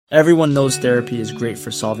Everyone knows therapy is great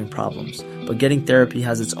for solving problems, but getting therapy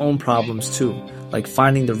has its own problems too, like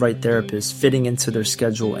finding the right therapist, fitting into their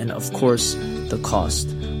schedule, and of course, the cost.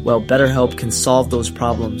 Well, BetterHelp can solve those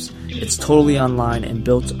problems. It's totally online and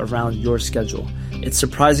built around your schedule. It's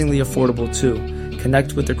surprisingly affordable too.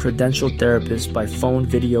 Connect with a credentialed therapist by phone,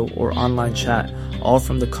 video, or online chat, all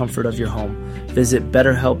from the comfort of your home. Visit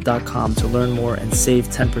BetterHelp.com to learn more and save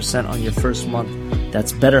 10% on your first month.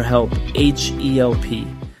 That's BetterHelp, H-E-L-P.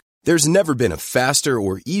 There's never been a faster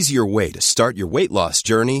or easier way to start your weight loss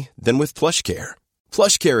journey than with PlushCare.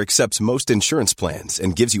 PlushCare accepts most insurance plans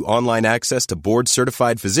and gives you online access to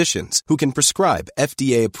board-certified physicians who can prescribe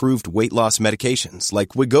FDA-approved weight loss medications like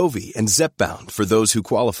Wegovy and Zepbound for those who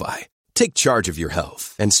qualify. Take charge of your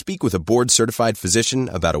health and speak with a board-certified physician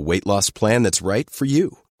about a weight loss plan that's right for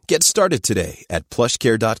you. Get started today at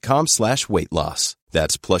plushcare.com/weight loss.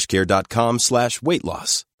 That's plushcare.com/weight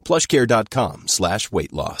loss.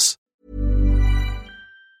 plushcare.com/weight loss.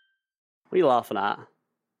 What are you laughing at?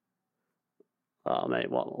 Oh, mate,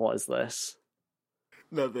 what is this?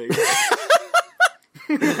 Nothing.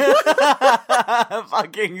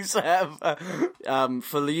 Fucking Seb.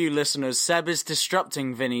 For you listeners, Seb is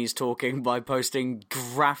disrupting Vinny's talking by posting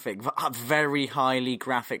very highly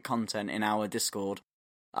graphic content in our Discord.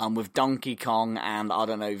 With Donkey Kong and I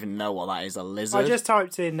don't even know what that is, a lizard. I just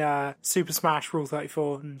typed in Super Smash Rule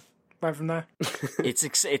 34 and went from there.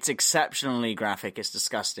 It's exceptionally graphic. It's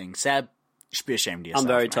disgusting. Seb, you should be ashamed of yourself. I'm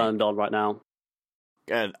very mate. turned on right now.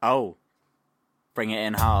 Good. Oh, bring it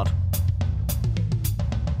in hard.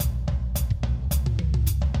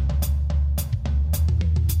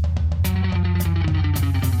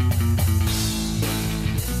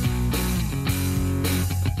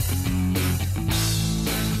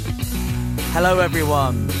 Hello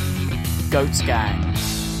everyone, Goats Gang,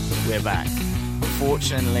 we're back.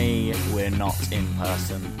 Unfortunately, we're not in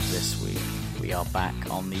person this week. We are back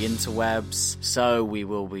on the interwebs, so we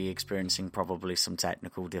will be experiencing probably some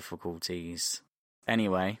technical difficulties.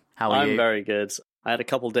 Anyway, how are you? I'm very good. I had a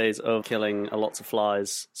couple days of killing lots of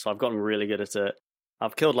flies, so I've gotten really good at it.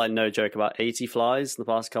 I've killed, like, no joke, about 80 flies in the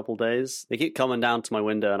past couple days. They keep coming down to my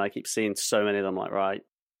window, and I keep seeing so many of them, like, right,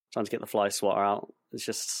 trying to get the fly swatter out. It's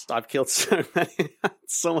just, I've killed so many,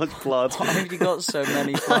 so much blood. Why have you got so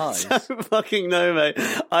many flies? I don't fucking know, mate.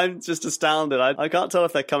 I'm just astounded. I can't tell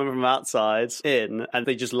if they're coming from outside in, and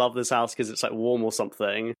they just love this house because it's like warm or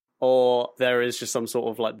something, or there is just some sort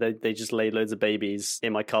of like, they just laid loads of babies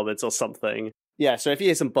in my cupboards or something. Yeah, so if you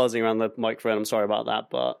hear some buzzing around the microphone, I'm sorry about that,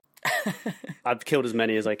 but I've killed as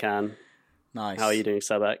many as I can. Nice. How are you doing,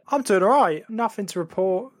 Sebek? I'm doing alright. Nothing to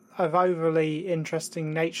report of overly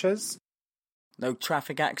interesting natures. No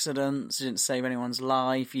traffic accidents, you didn't save anyone's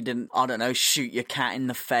life, you didn't, I don't know, shoot your cat in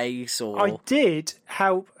the face, or... I did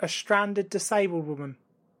help a stranded disabled woman.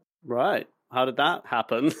 Right. How did that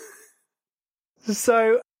happen?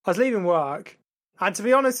 So, I was leaving work, and to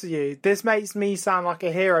be honest with you, this makes me sound like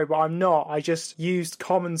a hero, but I'm not. I just used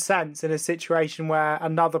common sense in a situation where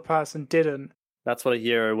another person didn't. That's what a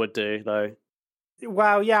hero would do, though.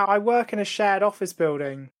 Well, yeah, I work in a shared office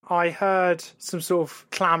building. I heard some sort of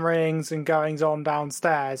clamorings and goings on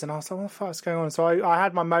downstairs, and I was like, what the fuck's going on? So I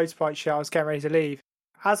had my motorbike shit, I was getting ready to leave.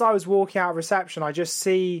 As I was walking out of reception, I just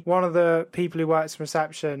see one of the people who works in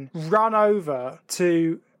reception run over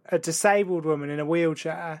to a disabled woman in a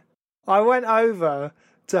wheelchair. I went over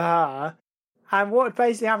to her, and what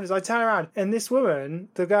basically happened is I turned around, and this woman,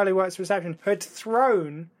 the girl who works in reception, had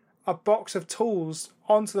thrown a box of tools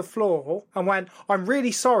onto the floor and went, I'm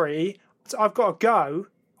really sorry, I've got to go,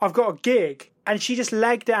 I've got a gig. And she just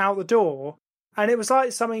legged it out the door, and it was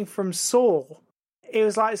like something from Saw. It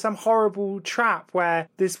was like some horrible trap where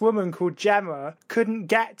this woman called Gemma couldn't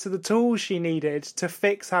get to the tools she needed to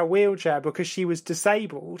fix her wheelchair because she was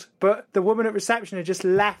disabled. But the woman at reception had just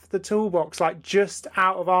left the toolbox like just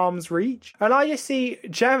out of arm's reach. And I just see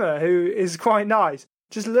Gemma, who is quite nice,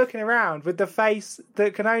 just looking around with the face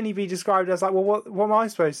that can only be described as like, well, what am I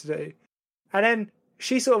supposed to do? And then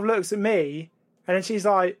she sort of looks at me, and then she's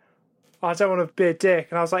like, I don't want to be a dick.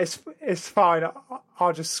 And I was like, it's fine.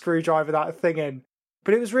 I'll just screwdriver that thing in.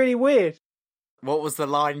 But it was really weird. What was the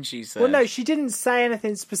line she said? Well, no, she didn't say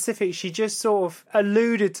anything specific. She just sort of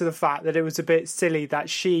alluded to the fact that it was a bit silly that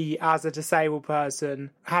she, as a disabled person,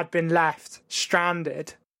 had been left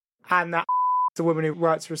stranded, and that the woman who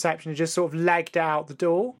works reception just sort of legged out the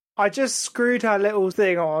door. I just screwed her little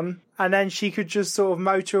thing on, and then she could just sort of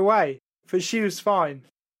motor away. But she was fine.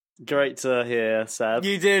 Great to hear, Seb.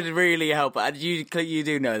 You did really help, and you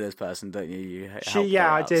do know this person, don't you? You helped her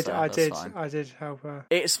I out, did. so I that's did. fine. I did help her.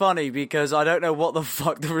 It's funny because I don't know what the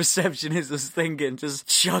fuck the receptionist was thinking, just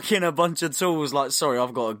chucking a bunch of tools like, sorry,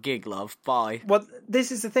 I've got a gig, love, bye. Well,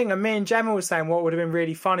 this is the thing, and me and Gemma were saying what would have been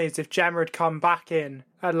really funny is if Gemma had come back in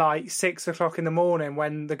at like 6 o'clock in the morning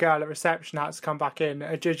when the girl at reception had to come back in,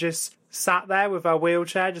 and just sat there with her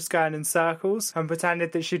wheelchair just going in circles and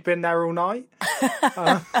pretended that she'd been there all night.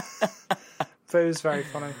 But it was very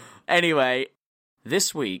funny. Anyway,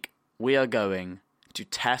 this week we are going to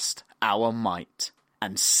test our might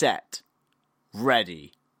and set,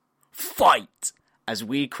 ready, fight as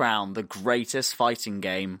we crown the greatest fighting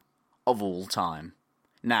game of all time.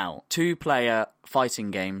 Now, 2-player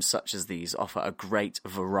fighting games such as these offer a great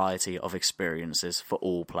variety of experiences for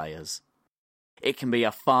all players. It can be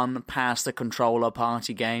a fun pass-the-controller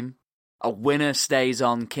party game, a winner stays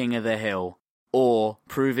on King of the Hill, or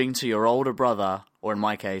proving to your older brother, or in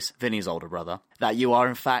my case, Vinny's older brother, that you are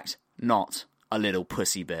in fact not a little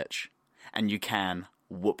pussy bitch, and you can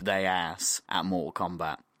whoop their ass at Mortal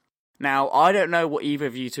Kombat. Now, I don't know what either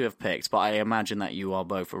of you two have picked, but I imagine that you are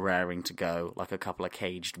both raring to go like a couple of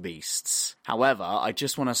caged beasts. However, I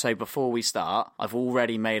just want to say before we start, I've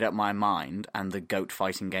already made up my mind, and the goat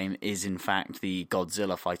fighting game is in fact the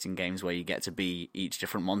Godzilla fighting games where you get to be each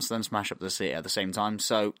different monster and smash up the city at the same time,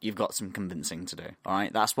 so you've got some convincing to do,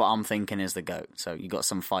 alright? That's what I'm thinking is the goat, so you've got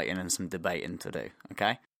some fighting and some debating to do,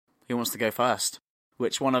 okay? Who wants to go first?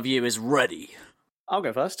 Which one of you is ready? I'll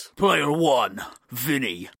go first. Player 1,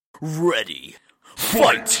 Vinny. Ready,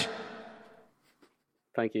 fight!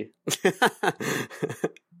 Thank you.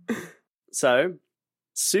 So,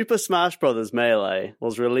 Super Smash Bros. Melee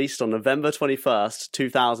was released on November 21st,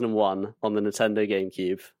 2001 on the Nintendo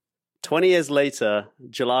GameCube. 20 years later,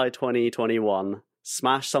 July 2021,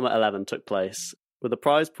 Smash Summer 11 took place, with a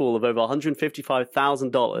prize pool of over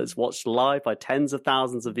 $155,000 watched live by tens of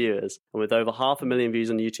thousands of viewers, and with over 500,000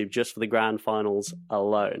 views on YouTube just for the grand finals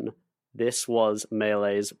alone. This was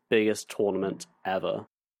Melee's biggest tournament ever.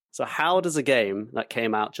 So how does a game that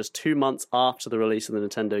came out just 2 months after the release of the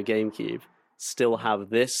Nintendo GameCube still have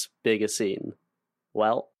this big a scene?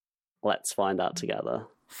 Well, let's find out together.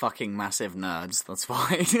 Fucking massive nerds, that's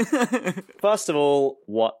fine. First of all,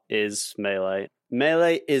 what is Melee?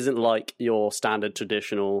 Melee isn't like your standard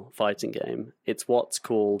traditional fighting game. It's what's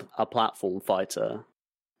called a platform fighter.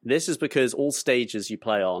 This is because all stages you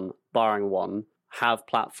play on, barring one, have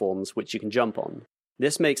platforms which you can jump on.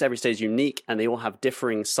 This makes every stage unique, and they all have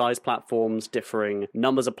differing size platforms, differing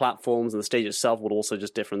numbers of platforms, and the stage itself would also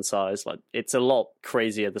just differ in size. Like, it's a lot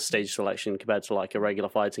crazier, the stage selection, compared to like a regular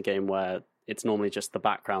fighting game where it's normally just the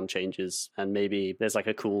background changes, and maybe there's like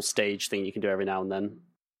a cool stage thing you can do every now and then.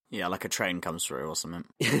 Yeah, like a train comes through or something.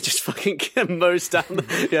 Just fucking mows down.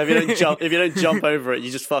 Yeah, if you don't jump over it,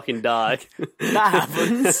 you just fucking die. That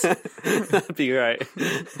happens. That'd be great.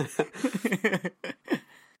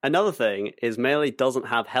 Another thing is Melee doesn't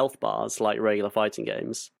have health bars like regular fighting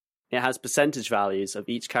games. It has percentage values of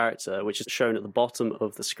each character, which is shown at the bottom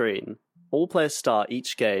of the screen. All players start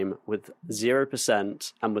each game with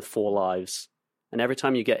 0% and with 4 lives. And every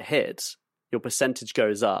time you get hit, your percentage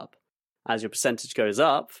goes up. As your percentage goes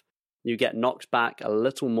up, you get knocked back a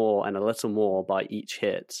little more and a little more by each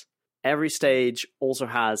hit. Every stage also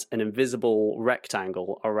has an invisible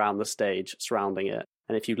rectangle around the stage surrounding it.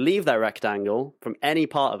 And if you leave that rectangle from any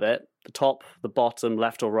part of it, the top, the bottom,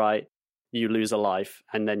 left or right, you lose a life,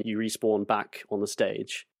 and then you respawn back on the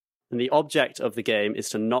stage. And the object of the game is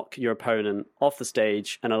to knock your opponent off the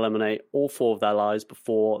stage and eliminate all 4 of their lives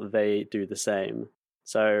before they do the same.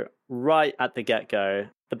 So right at the get-go,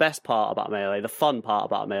 the best part about Melee, the fun part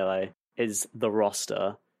about Melee, is the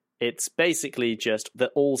roster. It's basically just the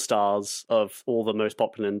all-stars of all the most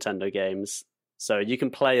popular Nintendo games. So you can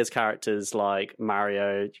play as characters like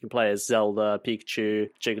Mario, you can play as Zelda, Pikachu,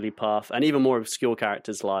 Jigglypuff, and even more obscure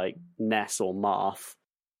characters like Ness or Marth.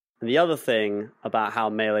 And the other thing about how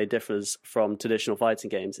Melee differs from traditional fighting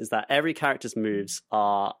games is that every character's moves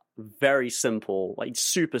are very simple, like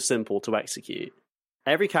super simple to execute.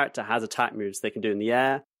 Every character has attack moves they can do in the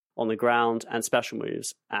air, on the ground, and special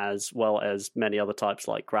moves, as well as many other types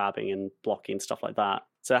like grabbing and blocking, stuff like that.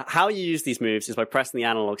 So how you use these moves is by pressing the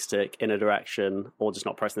analog stick in a direction, or just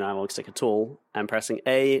not pressing the analog stick at all, and pressing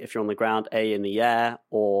A if you're on the ground, A in the air,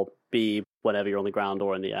 or B whenever you're on the ground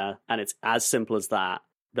or in the air. And it's as simple as that.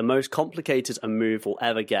 The most complicated a move will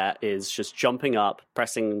ever get is just jumping up,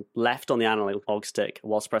 pressing left on the analog stick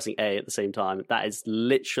whilst pressing A at the same time. That is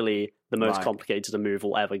literally the most complicated a move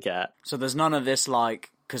will ever get. So there's none of this,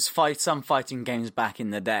 like, because some fighting games back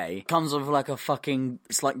in the day comes with like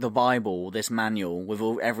it's like the Bible, this manual with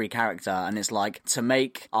every character, and it's like, to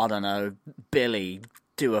make, I don't know, Billy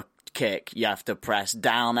do a kick, you have to press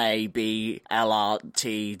down A, B, L, R,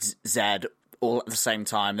 T, Z, all at the same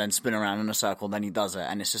time, then spin around in a circle, then he does it,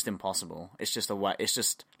 and it's just impossible. It's just it's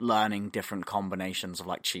just learning different combinations of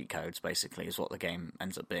like cheat codes, basically, is what the game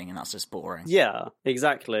ends up being, and that's just boring. Yeah,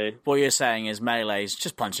 exactly. What you're saying is Melee's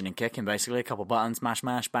just punching and kicking, basically, a couple buttons,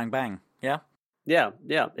 mash, bang, bang. Yeah? Yeah.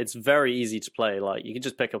 It's very easy to play. Like, you can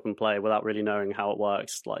just pick up and play without really knowing how it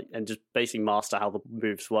works, like, and just basically master how the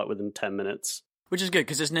moves work within 10 minutes. Which is good,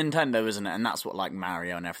 because it's Nintendo, isn't it? And that's what, like,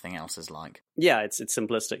 Mario and everything else is like. Yeah, it's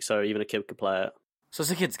simplistic, so even a kid could play it. So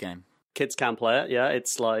it's a kid's game. Kids can play it, yeah.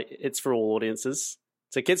 It's for all audiences.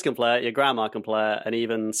 So kids can play it, your grandma can play it, and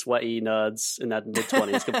even sweaty nerds in their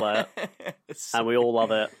mid-20s can play it. And we all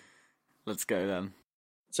love it. Let's go, then.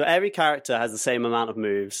 So every character has the same amount of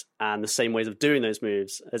moves and the same ways of doing those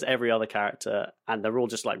moves as every other character, and they're all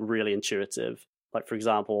just, like, really intuitive. Like, for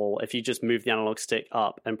example, if you just move the analog stick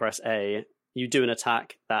up and press A, you do an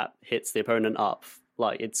attack that hits the opponent up.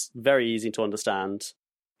 Like, it's very easy to understand.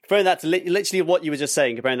 Comparing that to literally what you were just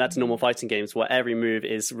saying, comparing that to normal fighting games where every move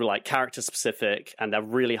is like character specific and they're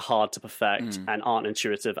really hard to perfect and aren't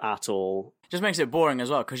intuitive at all. Just makes it boring as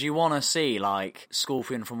well, because you want to see, like,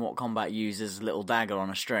 Scorpion from Mortal Kombat uses a little dagger on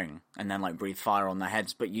a string and then, like, breathe fire on their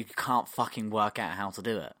heads, but you can't fucking work out how to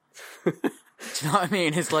do it. Do you know what I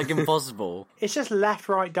mean? It's, like, impossible. It's just left,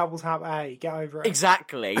 right, double tap A. Get over it.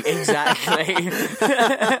 Exactly. It's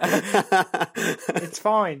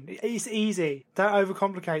fine. It's easy. Don't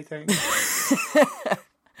overcomplicate things.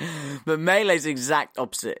 But Melee's exact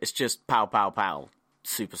opposite. It's just pow, pow, pow.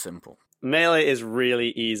 Super simple. Melee is really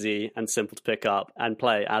easy and simple to pick up and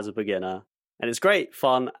play as a beginner. And it's great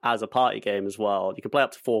fun as a party game as well. You can play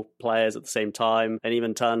up to 4 players at the same time and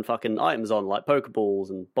even turn fucking items on, like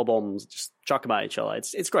Pokeballs and bob-ombs, just chuck them at each other.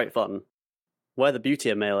 It's great fun. Where the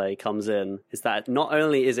beauty of Melee comes in is that not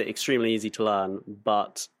only is it extremely easy to learn,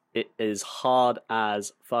 but it is hard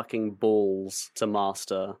as fucking balls to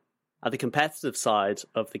master. At the competitive side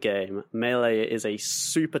of the game, Melee is a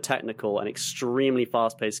super technical and extremely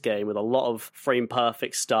fast-paced game with a lot of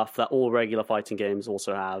frame-perfect stuff that all regular fighting games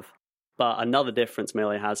also have. But another difference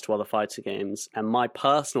Melee has to other fighting games, and my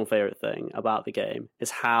personal favourite thing about the game,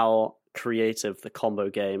 is how creative the combo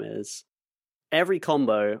game is. Every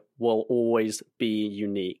combo will always be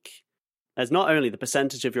unique. As not only the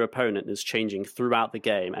percentage of your opponent is changing throughout the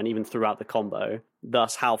game, and even throughout the combo,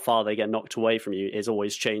 thus how far they get knocked away from you is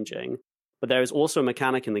always changing, but there is also a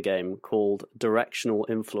mechanic in the game called Directional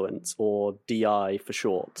Influence, or DI for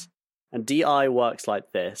short. And DI works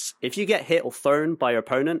like this. If you get hit or thrown by your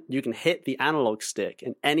opponent, you can hit the analog stick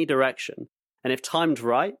in any direction. And if timed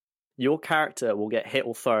right, your character will get hit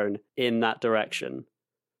or thrown in that direction.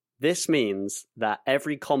 This means that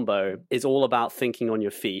every combo is all about thinking on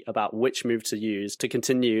your feet about which move to use to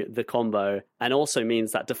continue the combo, and also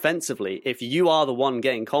means that defensively, if you are the one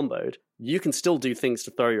getting comboed, you can still do things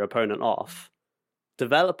to throw your opponent off.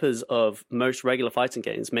 Developers of most regular fighting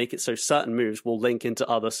games make it so certain moves will link into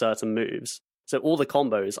other certain moves. So all the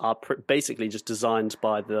combos are basically just designed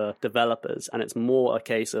by the developers, and it's more a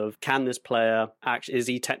case of, can this player is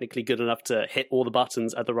he technically good enough to hit all the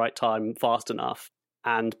buttons at the right time fast enough?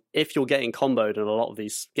 And if you're getting comboed in a lot of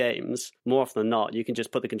these games, more often than not, you can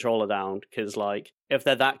just put the controller down, because, like, if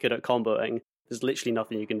they're that good at comboing, there's literally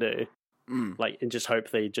nothing you can do. Like, and just hope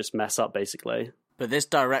they just mess up, basically. But this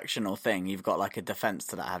directional thing, you've got, like, a defense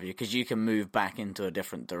to that, have you? Because you can move back into a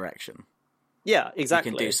different direction. Yeah,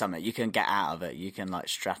 exactly. You can do something. You can get out of it. You can, like,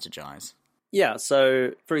 strategize. Yeah,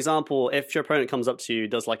 so, for example, if your opponent comes up to you,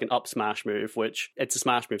 does, like, an up smash move, which it's a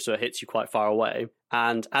smash move, so it hits you quite far away,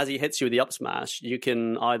 and as he hits you with the up smash, you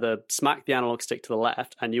can either smack the analog stick to the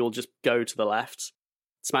left, and you'll just go to the left.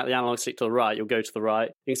 Smack the analog stick to the right, you'll go to the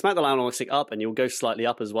right. You can smack the analog stick up, and you'll go slightly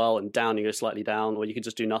up as well, and down, you go slightly down, or you can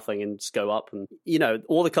just do nothing and just go up. And, you know,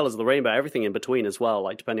 all the colors of the rainbow, everything in between as well,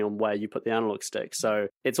 like, depending on where you put the analog stick. So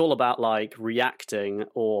it's all about, like, reacting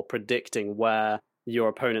or predicting where your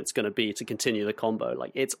opponent's going to be to continue the combo.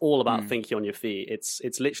 Like, it's all about thinking on your feet.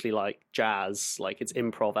 It's literally like jazz. Like, it's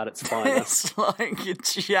improv at its finest. It's like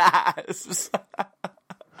jazz.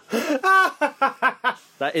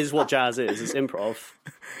 That is what jazz is. It's improv.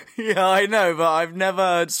 Yeah, I know, but I've never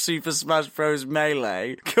heard Super Smash Bros.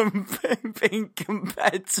 Melee being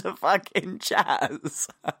compared to fucking jazz.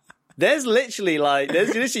 There's literally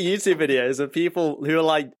YouTube videos of people who are,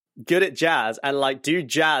 like, good at jazz and, like, do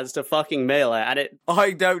jazz to fucking Melee, and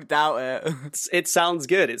I don't doubt it. It sounds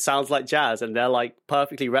good. It sounds like jazz, and they're, like,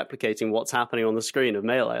 perfectly replicating what's happening on the screen of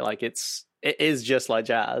Melee. Like, it's It is just like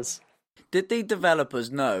jazz. Did the developers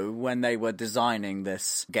know when they were designing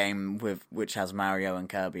this game which has Mario and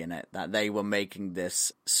Kirby in it that they were making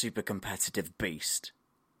this super competitive beast?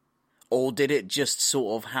 Or did it just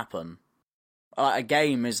sort of happen? A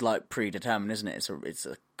game is like predetermined, isn't it? It's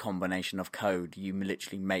a combination of code. You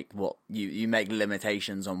literally make you make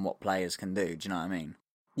limitations on what players can do. Do you know what I mean?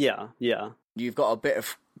 Yeah. You've got a bit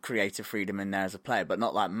of creative freedom in there as a player, but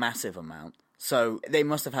not like massive amount. So they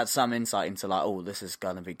must have had some insight into like, oh, this is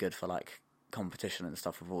going to be good for like competition and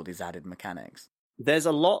stuff with all these added mechanics. There's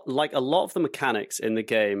a lot of the mechanics in the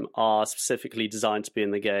game are specifically designed to be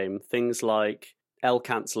in the game. Things like L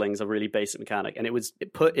cancelling is a really basic mechanic, and it was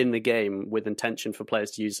put in the game with intention for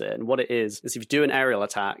players to use it. And what it is if you do an aerial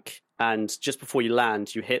attack and just before you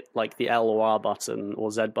land, you hit like the L or R button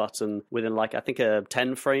or Z button within like, I think a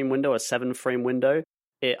 10 frame window, a 7 frame window,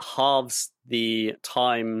 it halves the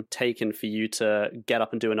time taken for you to get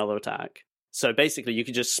up and do another attack. So basically you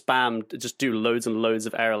could just do loads and loads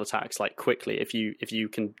of aerial attacks like quickly if you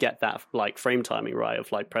can get that like frame timing right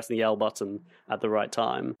of like pressing the L button at the right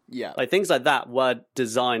time. Yeah. Like things like that were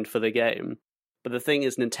designed for the game. But the thing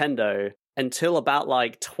is, Nintendo, until about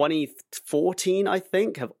like 2014, I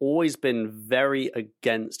think, have always been very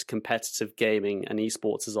against competitive gaming and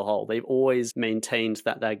esports as a whole. They've always maintained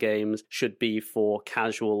that their games should be for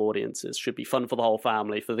casual audiences, should be fun for the whole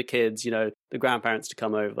family, for the kids, the grandparents to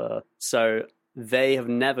come over. So they have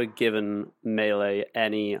never given Melee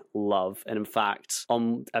any love, and in fact,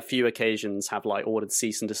 on a few occasions have like ordered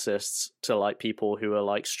cease and desists to like people who are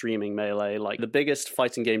like streaming Melee. Like the biggest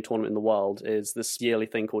fighting game tournament in the world is this yearly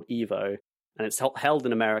thing called EVO, and it's held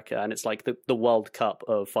in America, and it's like the World Cup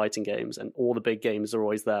of fighting games, and all the big games are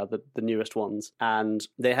always there, the newest ones. And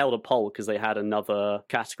they held a poll because they had another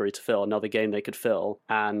category to fill, another game they could fill,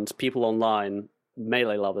 and people online,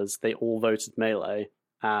 Melee lovers, they all voted Melee.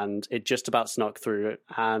 And it just about snuck through,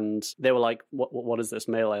 and they were like, what is this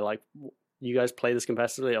Melee? Like, you guys play this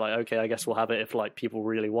competitively? Like, okay, I guess we'll have it if like people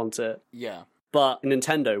really want it. Yeah. But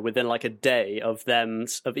Nintendo, within like a day of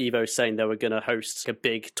EVO saying they were going to host a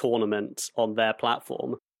big tournament on their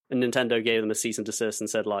platform, and Nintendo gave them a cease and desist and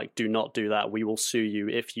said like, do not do that. We will sue you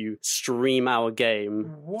if you stream our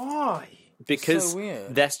game. Why? Because so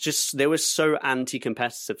weird. They were so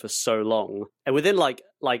anti-competitive for so long, and within like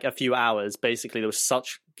a few hours, basically there was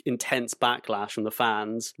such intense backlash from the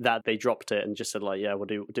fans that they dropped it and just said like, yeah, we'll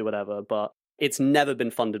do whatever. But it's never been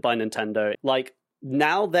funded by Nintendo. Like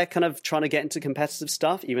now they're kind of trying to get into competitive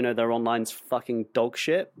stuff, even though their online's fucking dog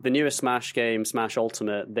shit. The newest Smash game, Smash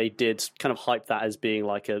Ultimate, they did kind of hype that as being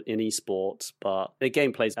like an esport, but the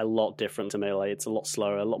gameplay's a lot different to Melee. It's a lot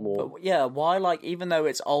slower, a lot more. But yeah, why like, even though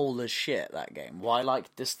it's old as shit, that game, why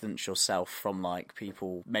like distance yourself from like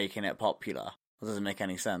people making it popular? That doesn't make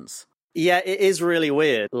any sense. Yeah, it is really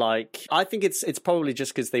weird. Like, I think it's probably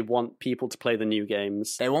just because they want people to play the new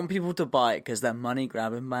games. They want people to buy it because they're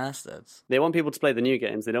money-grabbing bastards. They want people to play the new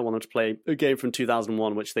games. They don't want them to play a game from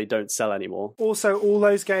 2001, which they don't sell anymore. Also, all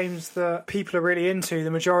those games that people are really into,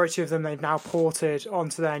 the majority of them they've now ported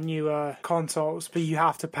onto their newer consoles, but you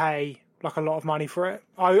have to pay like a lot of money for it.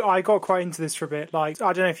 I got quite into this for a bit. Like,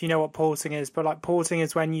 I don't know if you know what porting is, but like porting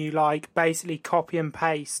is when you like basically copy and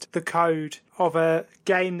paste the code of a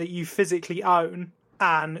game that you physically own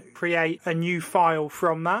and create a new file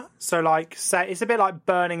from that. So like, say it's a bit like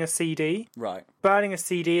burning a CD. Right. Burning a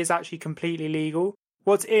CD is actually completely legal.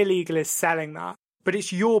 What's illegal is selling that. But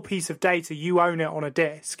it's your piece of data. You own it on a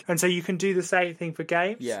disc. And so you can do the same thing for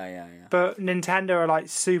games. Yeah. But Nintendo are like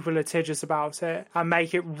super litigious about it and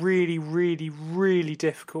make it really, really, really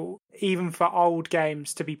difficult, even for old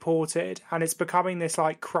games to be ported. And it's becoming this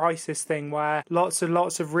like crisis thing where lots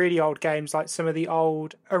of really old games, like some of the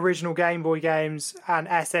old original Game Boy games and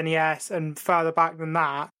SNES and further back than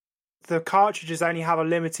that, the cartridges only have a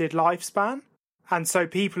limited lifespan. And so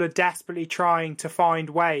people are desperately trying to find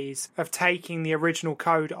ways of taking the original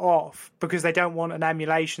code off because they don't want an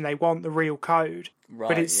emulation, they want the real code. Right,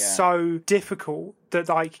 but it's so difficult that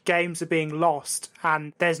like games are being lost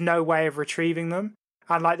and there's no way of retrieving them.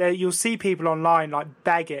 And like you'll see people online like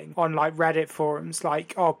begging on like Reddit forums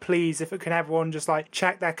like, oh please, can everyone just like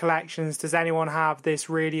check their collections? Does anyone have this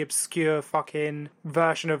really obscure fucking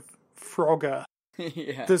version of Frogger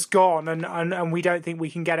that's gone and we don't think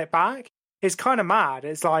we can get it back? It's kind of mad.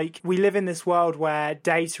 It's like we live in this world where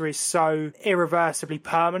data is so irreversibly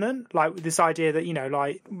permanent. Like this idea that,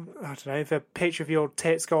 like, I don't know, if a picture of your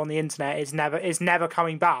tits go on the internet, it's never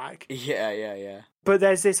coming back. Yeah. But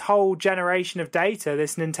there's this whole generation of data,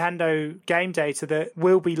 this Nintendo game data that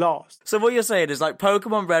will be lost. So what you're saying is like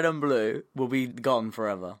Pokemon Red and Blue will be gone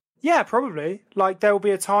forever. Yeah, probably. Like, there will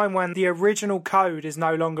be a time when the original code is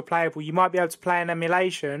no longer playable. You might be able to play an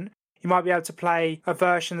emulation. You might be able to play a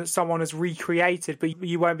version that someone has recreated, but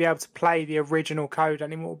you won't be able to play the original code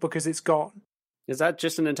anymore because it's gone. Is that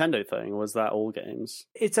just a Nintendo thing, or was that all games?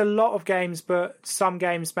 It's a lot of games, but some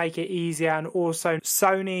games make it easier, and also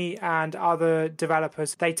Sony and other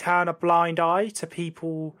developers, they turn a blind eye to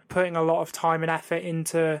people putting a lot of time and effort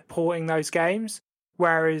into porting those games,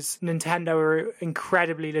 whereas Nintendo are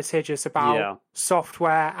incredibly litigious about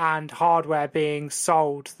software and hardware being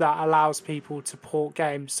sold that allows people to port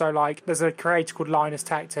games. So, like, there's a creator called Linus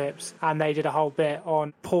Tech Tips, and they did a whole bit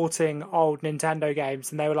on porting old Nintendo games,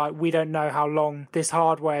 and they were like, we don't know how long this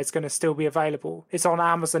hardware is going to still be available. It's on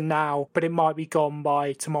Amazon now, but it might be gone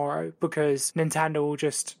by tomorrow because Nintendo will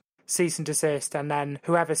just cease and desist, and then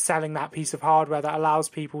whoever's selling that piece of hardware that allows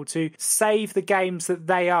people to save the games that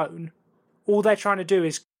they own, all they're trying to do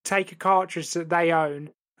is take a cartridge that they own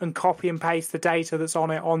and copy and paste the data that's on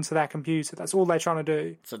it onto their computer. That's all they're trying to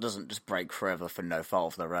do. So it doesn't just break forever for no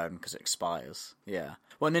fault of their own because it expires. Yeah.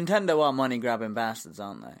 Well, Nintendo are money-grabbing bastards,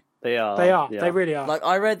 aren't they? They are. They are. Yeah. They really are. Like,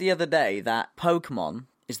 I read the other day that Pokemon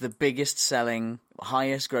is the biggest-selling,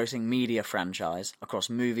 highest-grossing media franchise across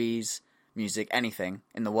movies, music, anything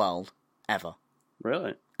in the world, ever.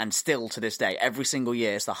 Really? And still, to this day, every single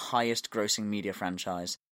year, it's the highest-grossing media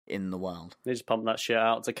franchise in the world. They just pump that shit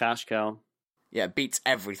out to cash cow. Yeah, it beats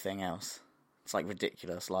everything else. It's like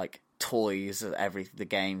ridiculous. Like toys, the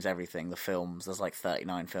games, everything, the films. There's like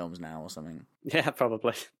 39 films now or something. Yeah,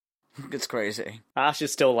 probably. It's crazy. Ash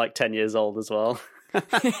is still like 10 years old as well.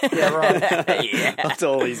 Yeah, right. Yeah. After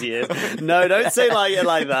all these years. No, don't say it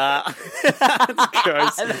like that. That's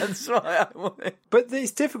gross. That's why I want it. But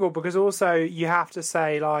it's difficult because also you have to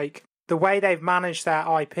say, like, the way they've managed their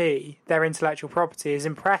IP, their intellectual property, is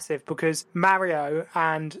impressive because Mario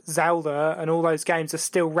and Zelda and all those games are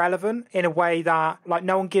still relevant in a way that, like,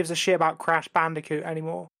 no one gives a shit about Crash Bandicoot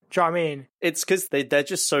anymore. Do you know what I mean? It's because they're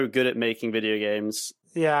just so good at making video games.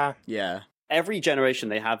 Yeah. Yeah. Every generation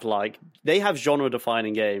they have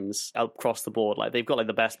genre-defining games across the board. Like, they've got like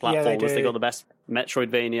the best Yeah, they platformers. do. They've got the best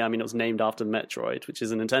Metroidvania. I mean, it was named after Metroid, which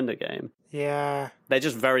is a Nintendo game. Yeah. They're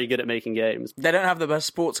just very good at making games. They don't have the best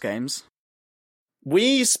sports games.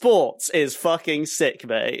 Wii Sports is fucking sick,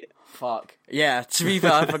 mate. Fuck. Yeah, to be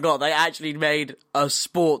fair, I forgot. They actually made a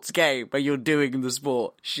sports game where you're doing the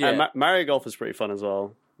sport. Shit. And Mario Golf is pretty fun as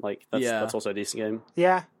well. Like, that's also a decent game.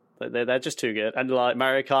 Yeah. They're just too good. And like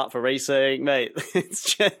Mario Kart for racing, mate.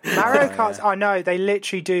 It's just... Mario Kart, I know, they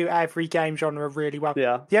literally do every game genre really well.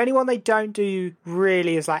 Yeah. The only one they don't do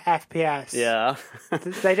really is like FPS. Yeah.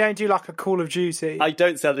 They don't do like a Call of Duty. I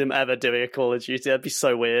don't see them ever doing a Call of Duty. That'd be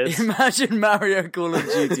so weird. Imagine Mario Call of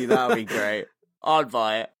Duty. That would be great. I'd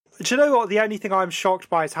buy it. Do you know what? The only thing I'm shocked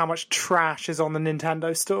by is how much trash is on the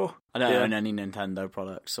Nintendo store. I don't own any Nintendo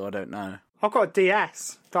products, so I don't know. I've got a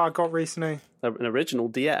DS that I got recently. An original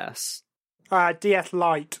DS. DS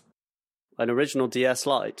Lite. An original DS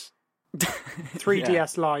Lite.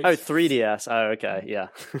 3DS Lite. Oh, 3DS. Oh, okay. Yeah.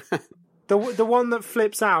 The one that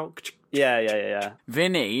flips out. Yeah.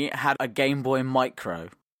 Vinny had a Game Boy Micro.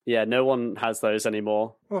 Yeah, no one has those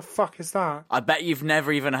anymore. What the fuck is that? I bet you've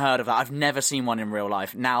never even heard of that. I've never seen one in real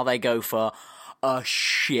life. Now they go for a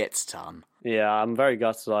shit ton. Yeah, I'm very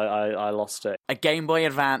gutted I lost it. A Game Boy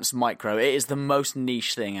Advance Micro. It is the most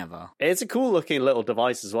niche thing ever. It's a cool looking little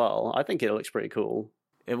device as well. I think it looks pretty cool.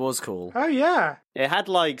 It was cool. Oh, yeah. It had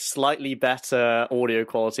like slightly better audio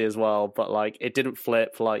quality as well, but like it didn't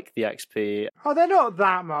flip like the XP. Oh, they're not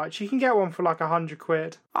that much. You can get one for like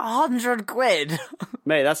 £100. £100?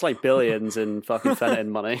 Mate, that's like billions in fucking Fenton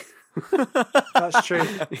money. That's true.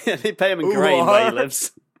 Yeah, they pay him in grain where he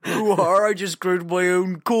lives. I just growed my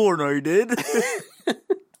own corn, I did.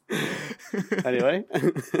 Anyway.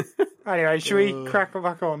 Anyway, should we crack it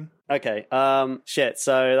back on? Okay, shit,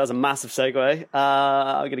 so that's a massive segue.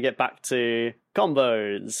 I'm gonna get back to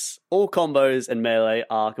combos. All combos in Melee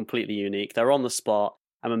are completely unique. They're on the spot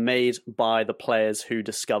and are made by the players who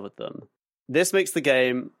discovered them. This makes the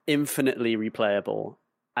game infinitely replayable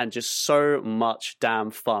and just so much damn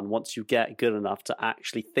fun once you get good enough to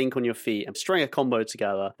actually think on your feet and string a combo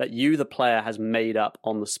together that you, the player, has made up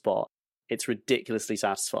on the spot. It's ridiculously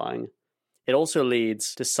satisfying. It also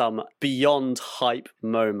leads to some beyond hype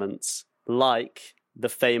moments, like the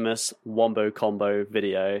famous Wombo Combo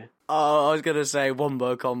video. Oh, I was going to say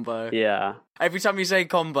Wombo Combo. Yeah. Every time you say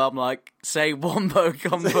combo, I'm like, say Wombo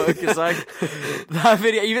Combo, because that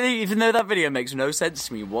video, even though that video makes no sense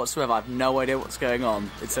to me whatsoever, I have no idea what's going on.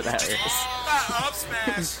 It's hilarious. Up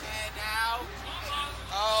smash.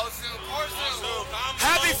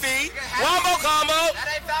 Happy feet. Wombo combo. That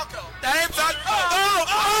ain't Falco.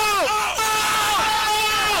 Oh!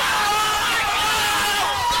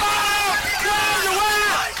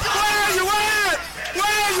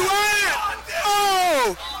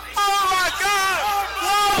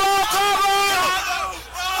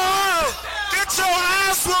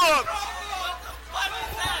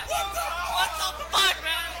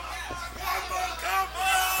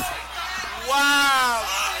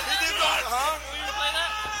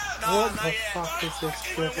 What the fuck is this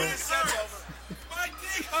dribble? My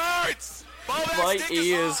dick hurts! My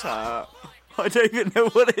ears hurt. I don't even know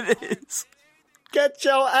what it is. Get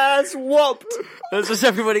your ass whooped! There's just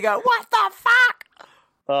everybody go, what the fuck?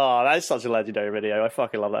 Oh, that is such a legendary video. I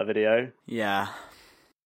fucking love that video. Yeah.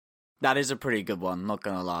 That is a pretty good one, not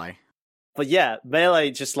gonna lie. But yeah,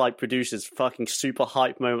 Melee just like produces fucking super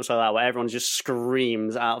hype moments like that where everyone just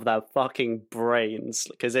screams out of their fucking brains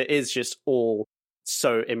because it is just all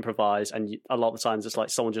so improvised, and a lot of the times it's like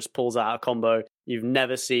someone just pulls out a combo you've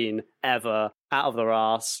never seen ever out of their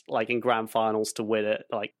ass, like in grand finals to win it.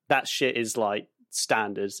 Like that shit is like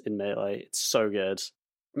standards in Melee. It's so good.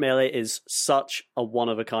 Melee is such a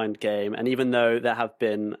one-of-a-kind game, and even though there have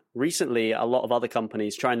been recently a lot of other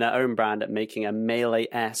companies trying their own brand at making a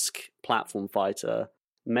Melee-esque platform fighter,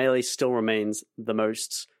 Melee still remains the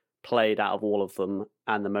most played out of all of them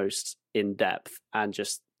and the most in-depth and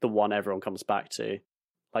just the one everyone comes back to.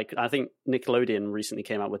 Like, I think Nickelodeon recently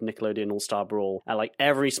came out with Nickelodeon All-Star Brawl, and like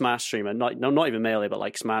every Smash streamer, not even Melee, but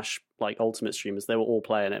like Smash, like Ultimate streamers, they were all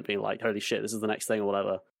playing it, being like, holy shit, this is the next thing or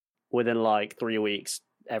whatever. Within like 3 weeks,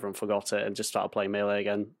 everyone forgot it and just started playing Melee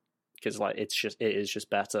again because like it is just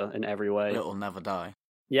better in every way. It'll never die.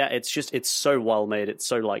 Yeah, it's so well made. It's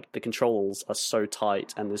so like the controls are so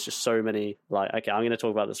tight, and there's just so many like. Okay, I'm going to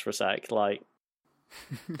talk about this for a sec. Like,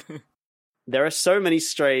 there are so many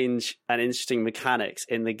strange and interesting mechanics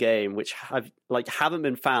in the game which haven't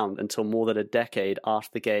been found until more than a decade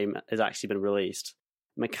after the game has actually been released.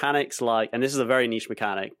 Mechanics like, and this is a very niche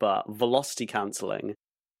mechanic, but velocity cancelling,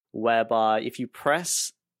 whereby if you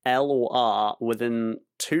press L or R within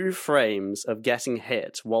 2 frames of getting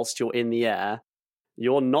hit whilst you're in the air,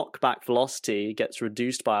 your knockback velocity gets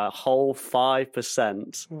reduced by a whole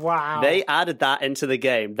 5%. Wow. They added that into the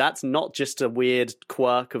game. That's not just a weird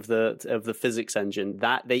quirk of the physics engine.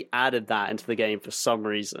 That they added that into the game for some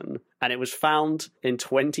reason. And it was found in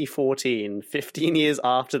 2014, 15 years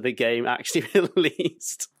after the game actually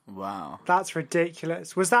released. Wow. That's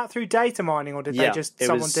ridiculous. Was that through data mining, or did they just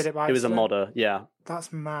someone did it by It was a accident? modder, yeah.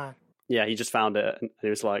 That's mad. Yeah, he just found it and he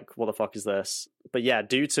was like, what the fuck is this? But yeah,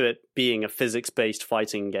 due to it being a physics-based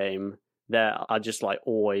fighting game, there are just like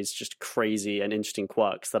always just crazy and interesting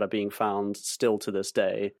quirks that are being found still to this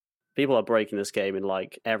day. People are breaking this game in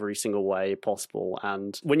like every single way possible.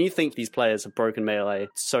 And when you think these players have broken Melee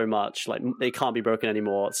so much, like they can't be broken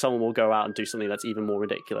anymore, someone will go out and do something that's even more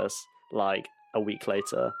ridiculous, like a week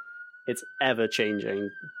later. It's ever changing,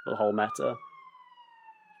 the whole meta.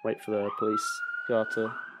 Wait for the police car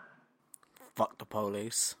to... Fuck the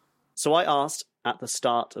police. So I asked at the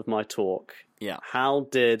start of my talk, how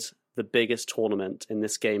did the biggest tournament in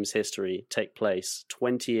this game's history take place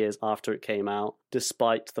 20 years after it came out,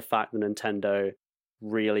 despite the fact that Nintendo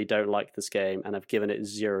really don't like this game and have given it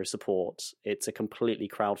zero support? It's a completely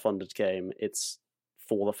crowdfunded game. It's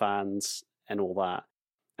for the fans and all that.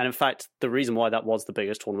 And in fact, the reason why that was the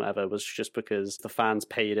biggest tournament ever was just because the fans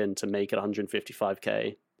paid in to make it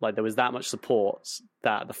 155k. Like, there was that much support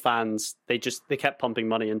that the fans, they kept pumping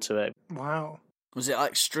money into it. Wow. Was it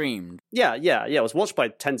like streamed? Yeah. It was watched by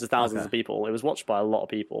tens of thousands of people. It was watched by a lot of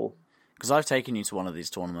people. Because I've taken you to one of these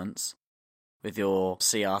tournaments with your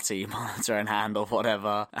CRT monitor in hand or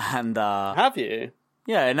whatever. And have you?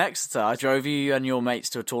 Yeah, in Exeter, I drove you and your mates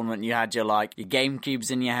to a tournament. You had your GameCubes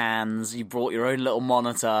in your hands. You brought your own little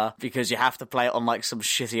monitor because you have to play it on like some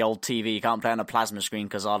shitty old TV. You can't play on a plasma screen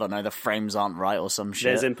because, I don't know, the frames aren't right or some shit.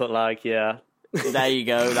 There's input lag, yeah. There you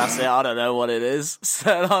go, that's it. I don't know what it is.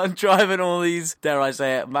 So I'm driving all these, dare I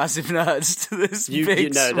say it, massive nerds to this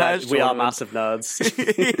big Smash we are tournament. massive nerds.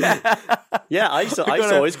 Yeah, I used to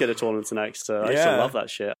always go to tournaments in Exeter. I used to love that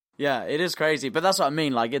shit. Yeah, it is crazy, but that's what I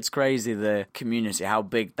mean. Like, it's crazy, the community, how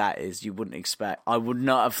big that is. You wouldn't expect. I would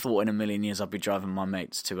not have thought in a million years I'd be driving my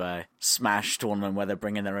mates to a Smash tournament where they're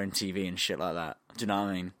bringing their own TV and shit like that. Do you know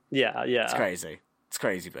what I mean? Yeah. It's crazy. It's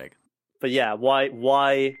crazy big. But yeah, why?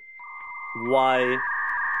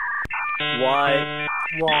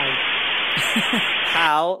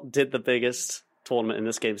 How did the biggest tournament in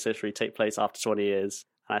this game's history take place after 20 years?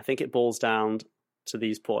 And I think it boils down to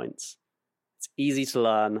these points. It's easy to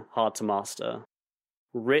learn, hard to master.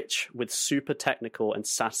 Rich with super technical and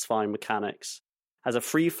satisfying mechanics. Has a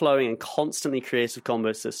free-flowing and constantly creative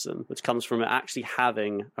combo system, which comes from it actually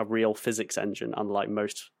having a real physics engine, unlike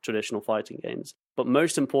most traditional fighting games. But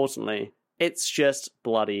most importantly, it's just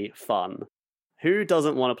bloody fun. Who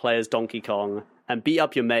doesn't want to play as Donkey Kong and beat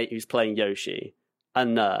up your mate who's playing Yoshi? A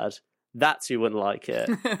nerd. That's who wouldn't like it.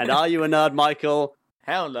 And are you a nerd, Michael?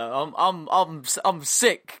 Hell no, I'm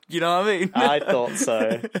sick. You know what I mean? I thought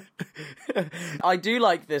so. I do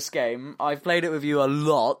like this game. I've played it with you a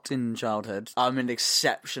lot in childhood. I'm an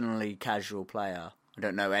exceptionally casual player. I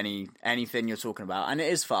don't know anything you're talking about, and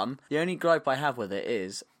it is fun. The only gripe I have with it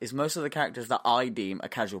is most of the characters that I deem a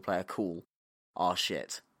casual player cool are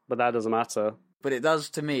shit. But that doesn't matter. But it does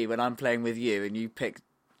to me when I'm playing with you and you pick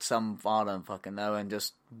some, I don't fucking know, and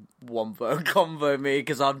just combo me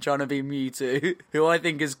because I'm trying to be Mewtwo, who I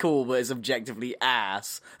think is cool but is objectively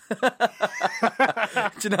ass. Do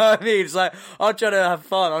you know what I mean? It's like, I'm trying to have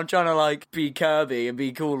fun, I'm trying to like be Kirby and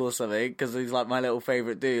be cool or something because he's like my little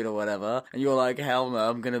favourite dude or whatever, and you're like, hell no,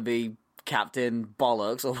 I'm gonna be Captain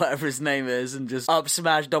Bollocks or whatever his name is and just up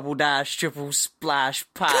smash, double dash, triple splash,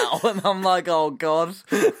 pow, and I'm like, oh god.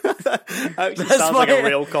 Actually sounds like a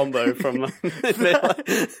real combo from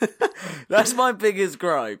That's my biggest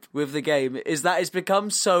gripe with the game, is that it's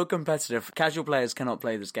become so competitive. Casual players cannot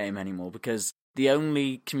play this game anymore because the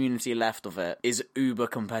only community left of it is uber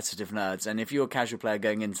competitive nerds, and if you're a casual player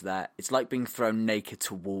going into that, it's like being thrown naked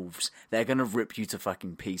to wolves. They're gonna rip you to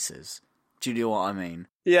fucking pieces. Do you know what I mean?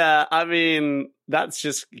 Yeah, I mean, that's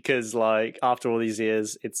just because, like, after all these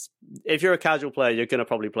years, if you're a casual player, you're going to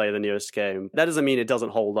probably play the newest game. That doesn't mean it doesn't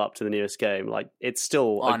hold up to the newest game. Like, it's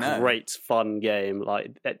still a great, fun game.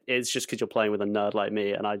 Like, it's just because you're playing with a nerd like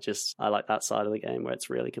me, and I like that side of the game where it's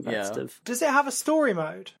really competitive. Yeah. Does it have a story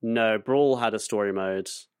mode? No, Brawl had a story mode.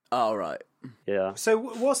 Oh, right. Yeah. So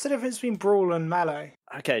what's the difference between Brawl and Melee?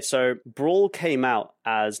 Okay, so Brawl came out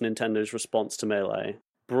as Nintendo's response to Melee.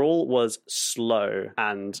 Brawl was slow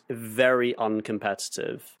and very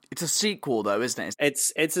uncompetitive. It's a sequel, though, isn't it?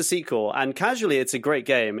 It's a sequel, and casually, it's a great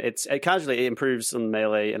game. It improves on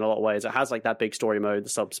Melee in a lot of ways. It has like that big story mode, the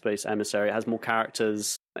Subspace Emissary. It has more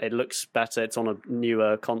characters. It looks better. It's on a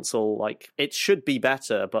newer console. Like, it should be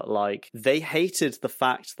better, but like they hated the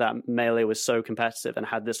fact that Melee was so competitive and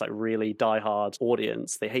had this like really diehard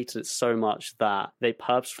audience. They hated it so much that they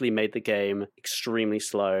purposefully made the game extremely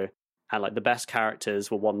slow. And like the best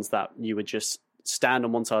characters were ones that you would just stand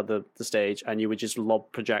on one side of the stage and you would just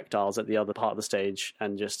lob projectiles at the other part of the stage,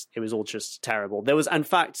 and it was all just terrible. There was, in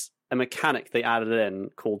fact, a mechanic they added in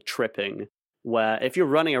called tripping, where if you're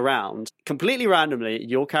running around completely randomly,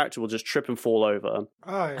 your character will just trip and fall over.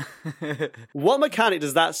 Oh. What mechanic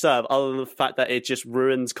does that serve other than the fact that it just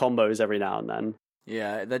ruins combos every now and then?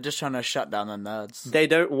 Yeah, they're just trying to shut down the nerds. They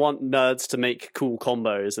don't want nerds to make cool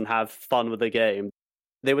combos and have fun with the game.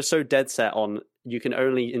 They were so dead set on you can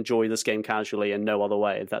only enjoy this game casually and no other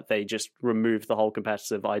way that they just removed the whole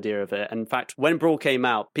competitive idea of it. And in fact, when Brawl came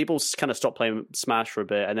out, people kind of stopped playing Smash for a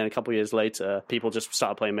bit, and then a couple of years later, people just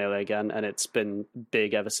started playing Melee again, and it's been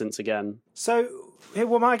big ever since again. So,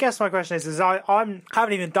 well, I guess my question is I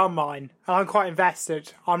haven't even done mine, and I'm quite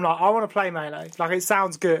invested. I'm like, I want to play Melee. Like, it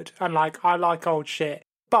sounds good, and like, I like old shit.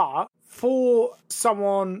 But for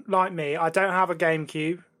someone like me, I don't have a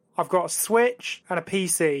GameCube. I've got a Switch and a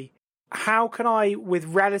PC. How can I, with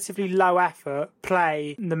relatively low effort,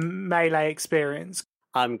 play the Melee experience?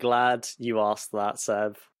 I'm glad you asked that,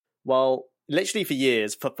 Seb. Well, literally for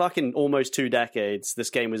years, for fucking almost 2 decades, this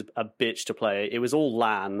game was a bitch to play. It was all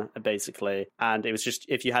LAN, basically. And it was just,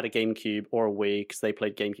 if you had a GameCube or a Wii, because they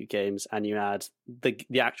played GameCube games, and you had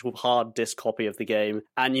the actual hard disk copy of the game,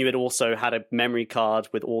 and you had also had a memory card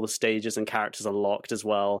with all the stages and characters unlocked as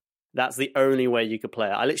well. That's the only way you could play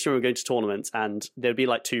it. I literally remember going to tournaments, and there'd be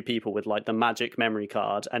like 2 people with like the magic memory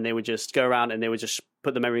card, and they would just go around and they would just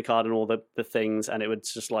put the memory card in all the things, and it would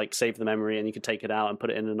just like save the memory, and you could take it out and put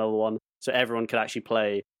it in another one. So everyone could actually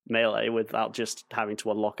play Melee without just having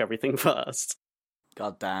to unlock everything first.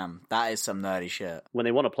 God damn, that is some nerdy shit. When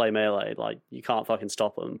they want to play Melee, like, you can't fucking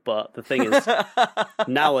stop them. But the thing is,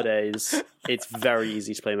 nowadays, it's very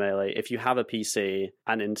easy to play Melee. If you have a PC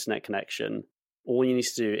and internet connection, all you need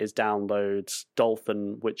to do is download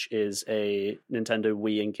Dolphin, which is a Nintendo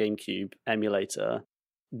Wii and GameCube emulator.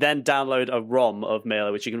 Then download a ROM of Melee,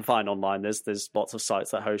 which you can find online. There's lots of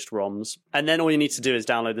sites that host ROMs. And then all you need to do is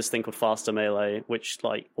download this thing called Faster Melee,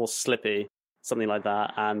 or Slippy, something like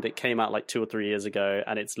that. And it came out like 2 or 3 years ago,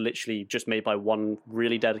 and it's literally just made by one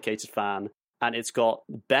really dedicated fan. And it's got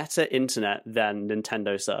better internet than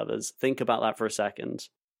Nintendo servers. Think about that for a second.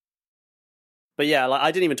 But yeah, like,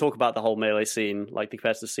 I didn't even talk about the whole Melee scene, like the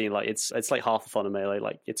competitive scene. Like, it's like half the fun of Melee.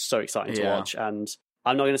 Like, it's so exciting to watch. And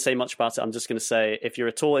I'm not going to say much about it. I'm just going to say, if you're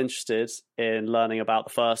at all interested in learning about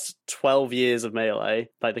the first 12 years of Melee,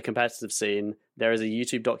 like the competitive scene, there is a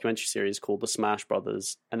YouTube documentary series called The Smash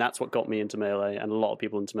Brothers, and that's what got me into Melee and a lot of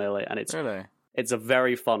people into Melee. And it's a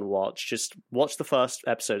very fun watch. Just watch the first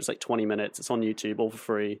episode. It's like 20 minutes. It's on YouTube, all for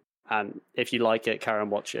free. And if you like it, carry on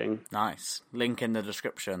watching. Nice. Link in the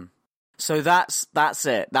description. So that's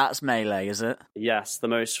it. That's Melee, is it? Yes, the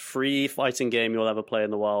most free fighting game you'll ever play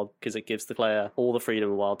in the world, because it gives the player all the freedom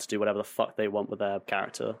in the world to do whatever the fuck they want with their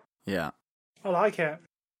character. Yeah. I like it.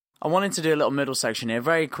 I wanted to do a little middle section here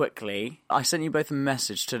very quickly. I sent you both a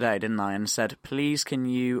message today, didn't I? And said, please can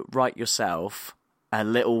you write yourself a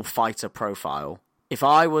little fighter profile? If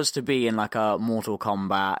I was to be in like a Mortal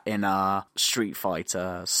Kombat, in a Street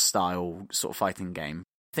Fighter style sort of fighting game,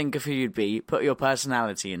 think of who you'd be, put your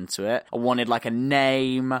personality into it. I wanted like a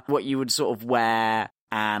name, what you would sort of wear,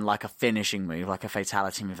 and like a finishing move, like a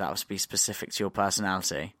fatality move that would be specific to your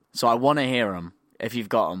personality. So I want to hear them, if you've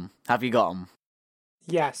got them. Have you got them?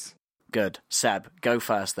 Yes. Good. Seb, go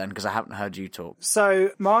first then, because I haven't heard you talk.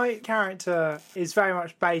 So my character is very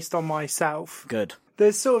much based on myself. Good.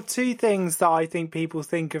 There's sort of two things that I think people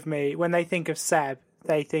think of me. When they think of Seb,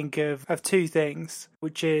 they think of two things,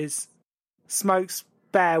 which is smokes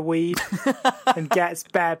bare weed and gets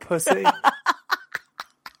bare pussy.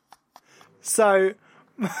 So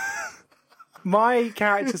my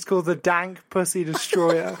character's called the Dank Pussy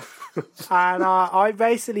Destroyer. And I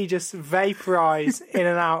basically just vaporize in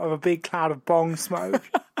and out of a big cloud of bong smoke.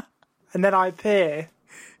 And then I appear,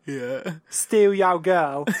 steal your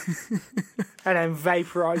girl, and then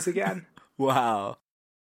vaporize again. Wow.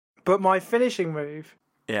 But my finishing move...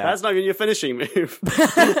 Yeah. That's not even your finishing move.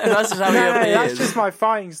 That's just how he appears. That's just my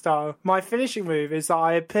fighting style. My finishing move is that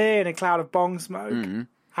I appear in a cloud of bong smoke,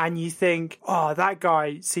 and you think, oh, that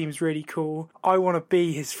guy seems really cool. I want to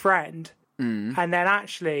be his friend. And then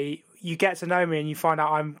actually, you get to know me and you find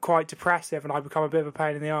out I'm quite depressive and I become a bit of a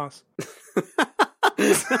pain in the arse.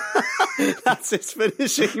 That's his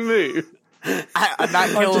finishing move. And that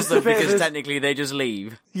kills just a them bit because of- technically they just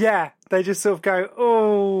leave. Yeah, they just sort of go,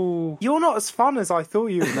 oh, you're not as fun as I thought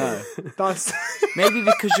you were. No. That's... Maybe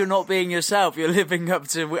because you're not being yourself, you're living up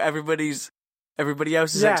to everybody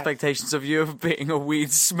else's Yeah. expectations of you of being a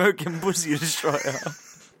weed smoking pussy destroyer.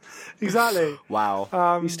 Exactly.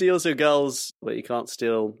 Wow. He steals your girls, but you can't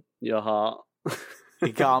steal your heart.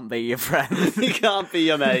 He can't be your friend. He can't be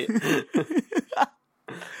your mate.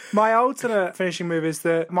 My alternate finishing move is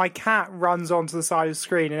that my cat runs onto the side of the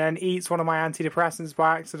screen and then eats one of my antidepressants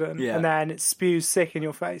by accident, Yeah. and then it spews sick in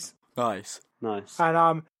your face. Nice. Nice.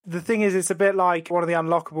 And the thing is, it's a bit like one of the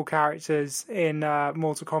unlockable characters in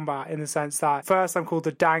Mortal Kombat, in the sense that first I'm called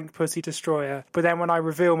the Dank Pussy Destroyer, but then when I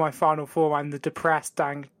reveal my final form, I'm the depressed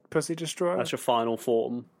Dank Pussy Destroyer. That's your final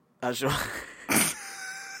form. That's your...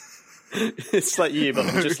 It's like you, but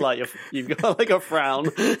just like you've got like a frown,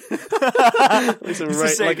 like some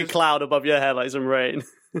rain, like a cloud above your head, like some rain.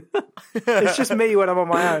 It's just me when I'm on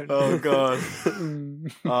my own. Oh, God.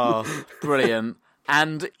 Oh, brilliant.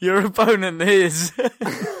 And your opponent is...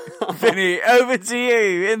 Vinny, over to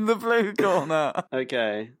you in the blue corner.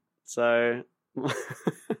 Okay, so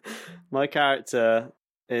my character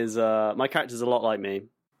is a lot like me.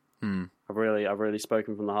 I've really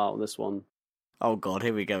spoken from the heart on this one. Oh, God,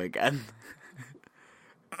 here we go again.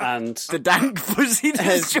 And The Dank Pussy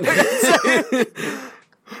Destroyer.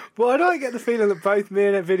 Well, I don't get the feeling that both me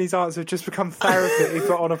and Vinny's answer have just become therapy,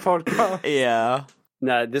 but on a podcast. Yeah.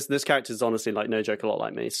 no, this character is honestly like no joke a lot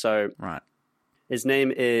like me. So Right. his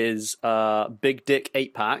name is Big Dick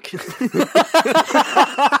 8-Pack.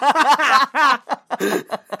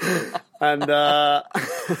 And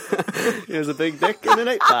he was a big dick in an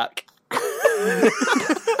 8-pack.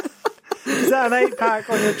 Is that an 8-pack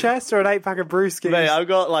on your chest or an 8-pack of brewskis? Mate, I've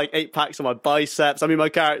got like 8 packs on my biceps. I mean, my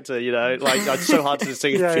character, you know, like it's so hard to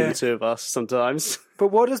distinguish between the two of us sometimes. But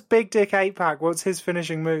what does Big Dick 8-pack? What's his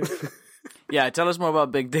finishing move? Yeah, tell us more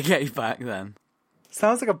about Big Dick 8-Pack then.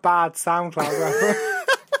 Sounds like a bad SoundCloud rapper.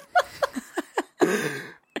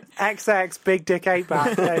 XX Big Dick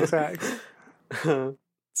 8-pack XX.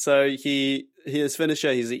 So his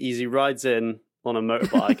finisher, he rides in on a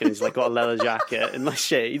motorbike and he's like got a leather jacket and like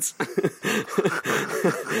shades.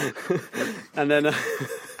 And then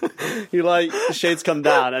you like the shades come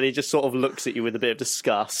down and he just sort of looks at you with a bit of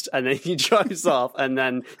disgust, and then he drives off, and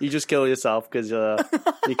then you just kill yourself because you'll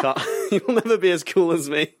never be as cool as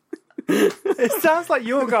me. It sounds like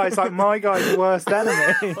your guy's like my guy's worst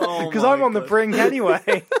enemy. Because I'm on the brink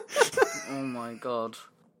anyway. Oh my God.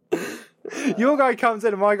 Your guy comes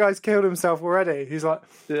in and my guy's killed himself already. He's like,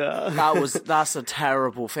 Yeah. That's a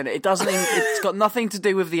terrible finish. It's got nothing to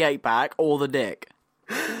do with the 8-pack or the dick.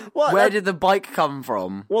 What? Where did the bike come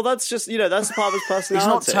from? Well, that's just, that's part of his He's personality.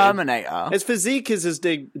 not Terminator. His physique is his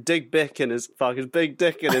big dick and his big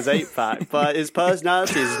dick and his 8-pack, but his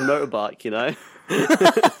personality is his motorbike, you know?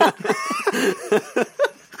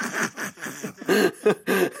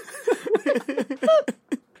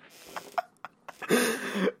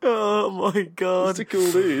 my god. He's a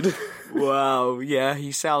cool dude. Wow, yeah,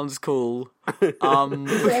 he sounds cool.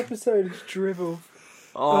 The episode is drivel.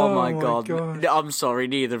 Oh my god. I'm sorry,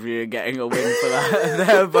 neither of you are getting a win for that.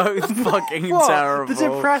 They're both fucking terrible. The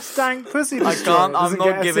depressed dank pussy destroyer. I can't. I'm doesn't get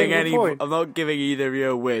not a giving single point. I'm not giving either of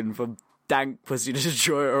you a win for dank pussy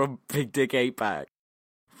destroyer or big dick 8-pack.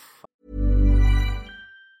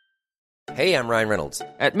 Hey, I'm Ryan Reynolds.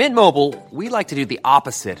 At Mint Mobile, we like to do the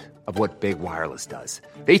opposite of what Big Wireless does.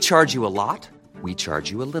 They charge you a lot, we charge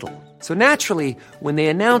you a little. So naturally, when they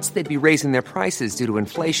announced they'd be raising their prices due to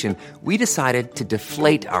inflation, we decided to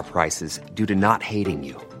deflate our prices due to not hating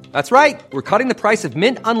you. That's right. We're cutting the price of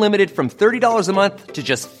Mint Unlimited from $30 a month to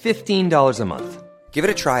just $15 a month. Give it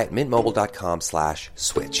a try at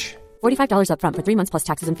mintmobile.com/switch. $45 up front for 3 months plus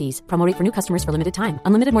taxes and fees. Promo rate for new customers for limited time.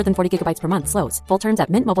 Unlimited more than 40 gigabytes per month. Slows full terms at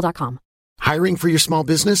mintmobile.com. Hiring for your small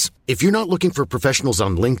business? If you're not looking for professionals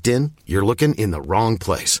on LinkedIn, you're looking in the wrong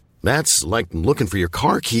place. That's like looking for your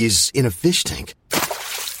car keys in a fish tank.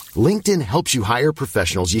 LinkedIn helps you hire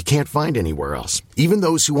professionals you can't find anywhere else, even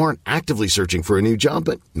those who aren't actively searching for a new job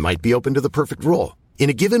but might be open to the perfect role. In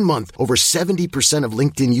a given month, over 70% of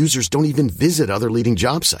LinkedIn users don't even visit other leading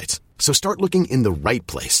job sites. So start looking in the right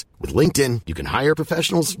place. With LinkedIn, you can hire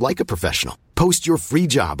professionals like a professional. Post your free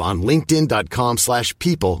job on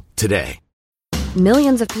linkedin.com/people today.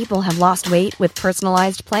 Millions of people have lost weight with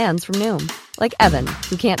personalized plans from Noom. Like Evan,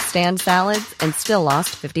 who can't stand salads and still lost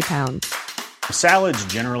 50 pounds. Salads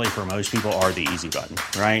generally for most people are the easy button,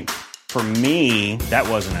 right? For me, that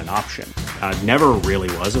wasn't an option. I never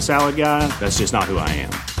really was a salad guy. That's just not who I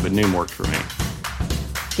am. But Noom worked for me.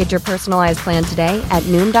 Get your personalized plan today at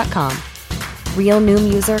Noom.com. Real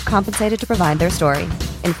Noom user compensated to provide their story.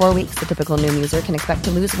 In 4 weeks, the typical Noom user can expect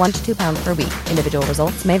to lose 1 to 2 pounds per week. Individual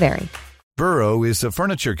results may vary. Burrow is a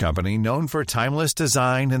furniture company known for timeless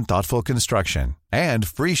design and thoughtful construction, and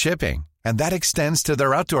free shipping, and that extends to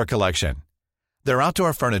their outdoor collection. Their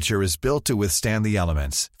outdoor furniture is built to withstand the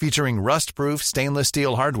elements, featuring rust-proof stainless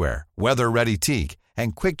steel hardware, weather-ready teak,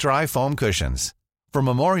 and quick-dry foam cushions. For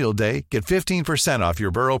Memorial Day, get 15% off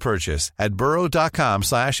your Burrow purchase at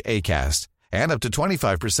burrow.com/acast, and up to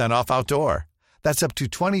 25% off outdoor. That's up to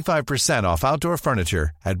 25% off outdoor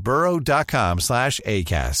furniture at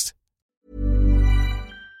burrow.com/acast.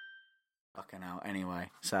 Fucking hell. Anyway,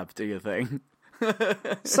 Sab, do your thing.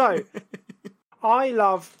 So, I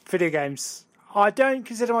love video games. I don't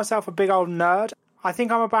consider myself a big old nerd. I think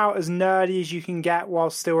I'm about as nerdy as you can get while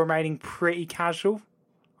still remaining pretty casual.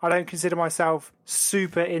 I don't consider myself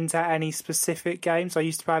super into any specific games. I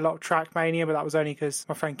used to play a lot of Trackmania, but that was only because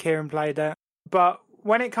my friend Kieran played it. But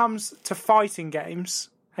when it comes to fighting games,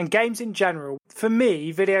 and games in general, for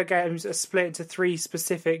me, video games are split into 3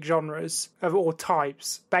 specific genres, or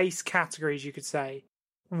types, base categories you could say.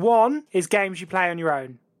 One is games you play on your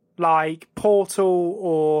own, like Portal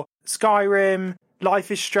or Skyrim, Life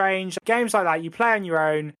is Strange, games like that. You play on your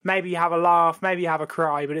own, maybe you have a laugh, maybe you have a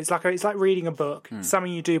cry, but it's like reading a book,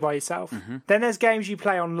 something you do by yourself. Then there's games you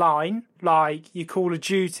play online, like your Call of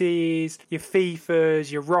Duties, your FIFAs,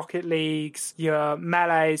 your Rocket Leagues, your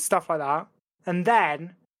Melees, stuff like that. And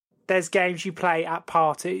then there's games you play at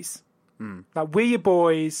parties. Like we're your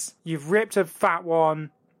boys, you've ripped a fat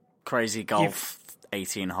one. Crazy golf,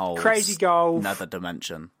 18 holes. Crazy golf. Another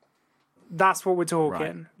dimension. That's what we're talking.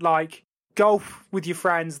 Right. Like golf with your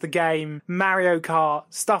friends, the game, Mario Kart,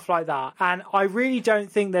 stuff like that. And I really don't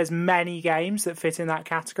think there's many games that fit in that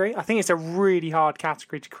category. I think it's a really hard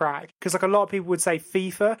category to crack. Because like a lot of people would say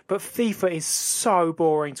FIFA, but FIFA is so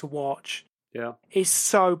boring to watch. Yeah. It's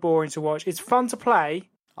so boring to watch. It's fun to play.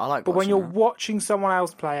 I like but when you're watching someone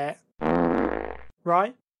else play it,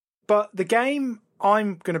 right? But the game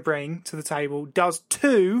I'm going to bring to the table does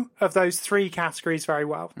 2 of those 3 categories very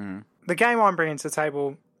well. The game I'm bringing to the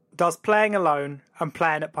table does playing alone and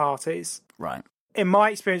playing at parties. Right. In my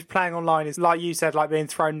experience, playing online is, like you said, like being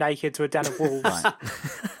thrown naked to a den of wolves.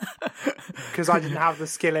 Because I didn't have the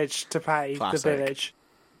skillage to pay the village.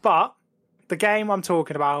 But the game I'm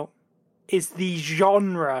talking about is the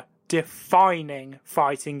genre-defining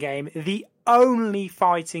fighting game. The only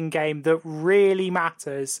fighting game that really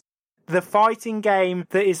matters. The fighting game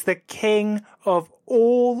that is the king of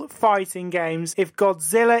all fighting games. If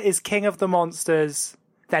Godzilla is king of the monsters,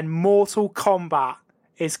 then Mortal Kombat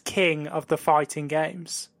is king of the fighting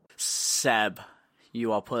games. Seb,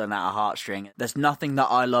 you are pulling out a heartstring. There's nothing that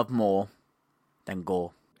I love more than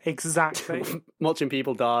gore. Exactly. Watching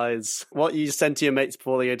people dies. What you send to your mates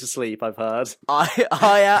before they go to sleep, I've heard.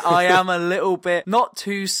 I am a little bit, not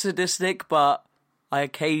too sadistic, but I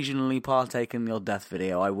occasionally partake in your death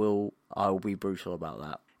video. I will be brutal about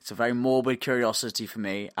that. It's a very morbid curiosity for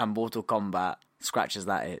me, and Mortal Kombat scratches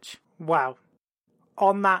that itch. Well,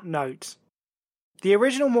 on that note, the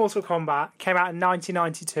original Mortal Kombat came out in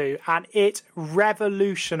 1992 and it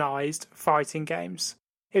revolutionised fighting games.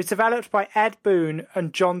 It was developed by Ed Boon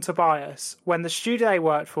and John Tobias when the studio they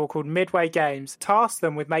worked for, called Midway Games, tasked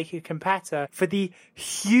them with making a competitor for the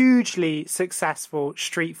hugely successful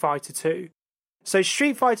Street Fighter II. So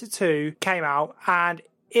Street Fighter II came out and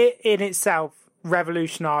it in itself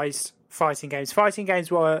revolutionised fighting games. Fighting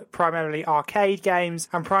games were primarily arcade games,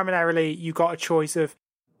 and primarily you got a choice of,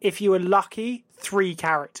 if you were lucky, 3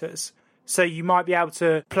 characters. So you might be able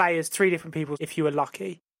to play as 3 different people if you were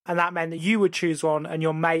lucky. And that meant that you would choose one and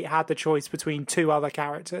your mate had the choice between 2 other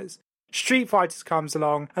characters. Street Fighter comes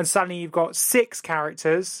along and suddenly you've got 6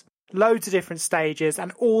 characters, loads of different stages,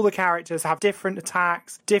 and all the characters have different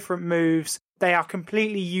attacks, different moves. They are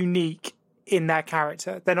completely unique in their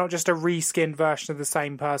character. They're not just a reskinned version of the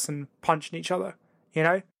same person punching each other, you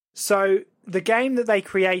know? So the game that they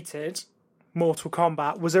created, Mortal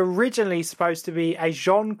Kombat, was originally supposed to be a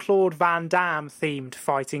Jean-Claude Van Damme themed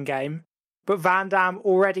fighting game, but Van Damme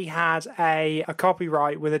already had a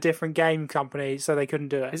copyright with a different game company, so they couldn't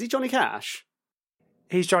do it. Is he Johnny Cash?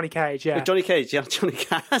 He's Johnny Cage, yeah. Johnny Cage, yeah, Johnny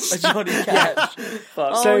Cash. Johnny Cash.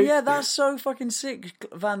 Fuck. So- yeah, that's so fucking sick,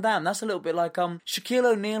 Van Damme. That's a little bit like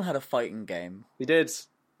Shaquille O'Neal had a fighting game. He did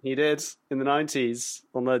in the 90s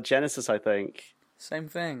on the Genesis, I think. Same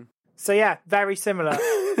thing. So yeah, very similar.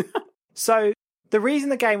 So the reason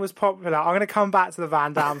the game was popular, I'm going to come back to the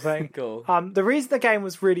Van Damme thing. Cool. The reason the game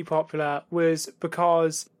was really popular was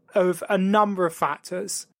because of a number of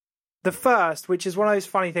factors. The first, which is one of those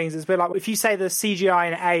funny things, it's a bit like if you say the CGI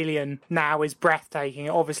in Alien now is breathtaking, it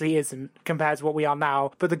obviously isn't compared to what we are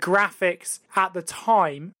now, but the graphics at the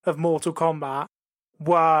time of Mortal Kombat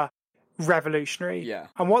were revolutionary. Yeah.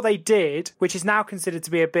 And what they did, which is now considered to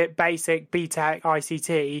be a bit basic BTEC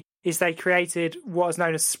ICT, is they created what is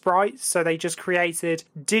known as sprites. So they just created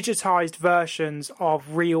digitized versions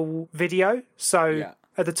of real video. So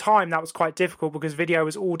at the time that was quite difficult because video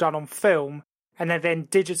was all done on film, and they then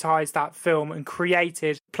digitized that film and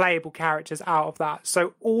created playable characters out of that.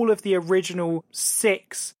 So all of the original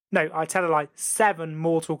 7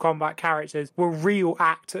 Mortal Kombat characters were real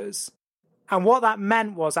actors. And what that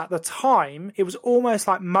meant was, at the time, it was almost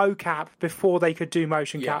like mocap before they could do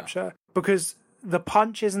motion capture, because the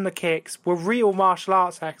punches and the kicks were real martial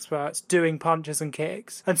arts experts doing punches and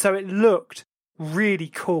kicks. And so it looked really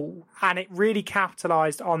cool, and it really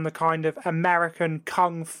capitalized on the kind of American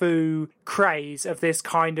kung fu craze of this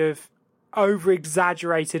kind of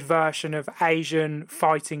over-exaggerated version of Asian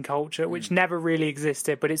fighting culture, which never really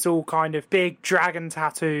existed, but it's all kind of big dragon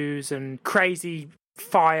tattoos and crazy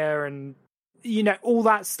fire and, you know, all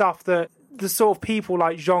that stuff that the sort of people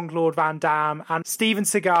like Jean-Claude Van Damme and Steven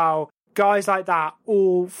Seagal, guys like that,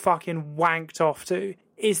 all fucking wanked off to.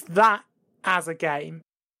 Is that as a game?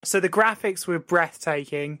 So the graphics were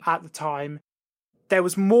breathtaking at the time. There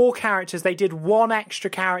was more characters. They did 1 extra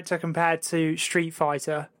character compared to Street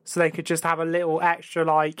Fighter, so they could just have a little extra,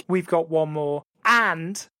 like, we've got 1 more.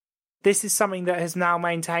 And this is something that has now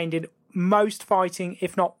maintained in most fighting,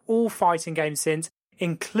 if not all fighting games since,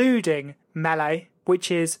 including Melee, which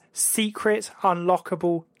is secret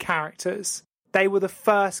unlockable characters. They were the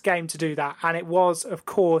first game to do that, and it was, of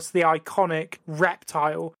course, the iconic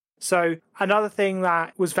Reptile. So another thing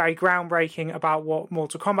that was very groundbreaking about what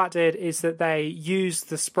Mortal Kombat did is that they used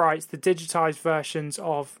the sprites, the digitized versions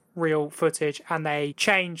of real footage, and they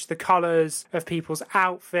changed the colors of people's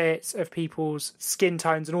outfits, of people's skin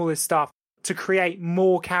tones and all this stuff to create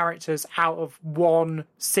more characters out of 1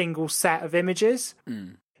 single set of images.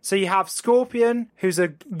 So you have Scorpion, who's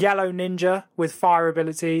a yellow ninja with fire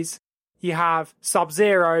abilities. You have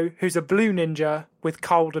Sub-Zero, who's a blue ninja with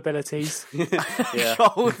cold abilities.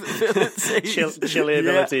 Cold abilities. Chilly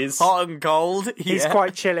abilities. Hot and cold. He's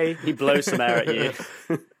quite chilly. He blows some air at you.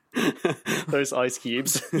 Those ice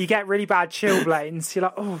cubes. You get really bad chill blains. You're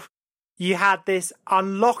like, oh. You had this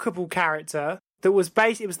unlockable character that was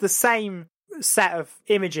it was the same set of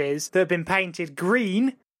images that had been painted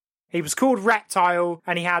green. He was called Reptile,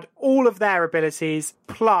 and he had all of their abilities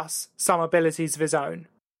plus some abilities of his own.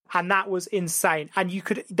 And that was insane. And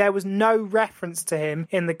there was no reference to him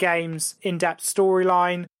in the game's in-depth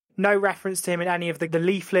storyline, no reference to him in any of the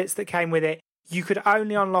leaflets that came with it. You could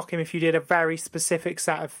only unlock him if you did a very specific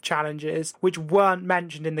set of challenges, which weren't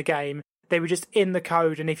mentioned in the game. They were just in the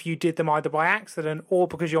code, and if you did them either by accident or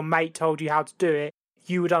because your mate told you how to do it,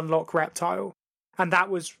 you would unlock Reptile. And that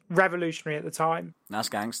was revolutionary at the time. That's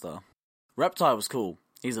gangster. Reptile was cool.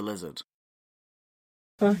 He's a lizard.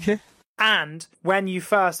 Okay. And when you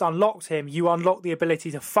first unlocked him, you unlocked the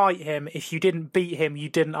ability to fight him. If you didn't beat him, you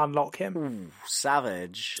didn't unlock him. Ooh,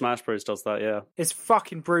 savage. Smash Bros does that, yeah. It's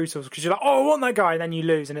fucking brutal because you're like, oh, I want that guy, and then you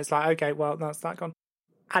lose, and it's like, okay, well, that's that gone.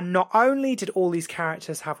 And not only did all these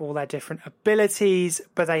characters have all their different abilities,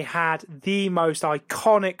 but they had the most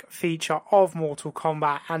iconic feature of Mortal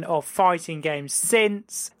Kombat and of fighting games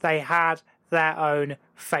since. They had their own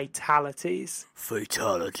fatalities.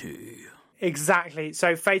 Fatality. Exactly.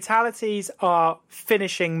 So fatalities are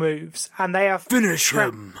finishing moves, and they are... Finish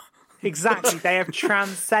him! Exactly. They have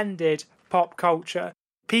transcended pop culture.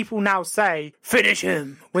 People now say, finish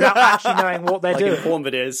him, without actually knowing what they're doing. In porn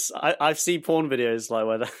videos. I've seen porn videos like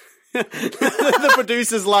where the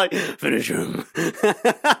producer's like, finish him.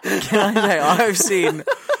 Can I say,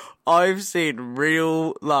 I've seen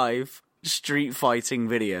real life street fighting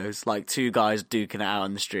videos, like two guys duking it out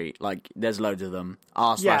on the street. Like, there's loads of them.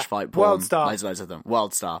 r/fight porn. WorldStar. Loads of them.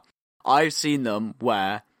 WorldStar. I've seen them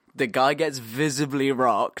where the guy gets visibly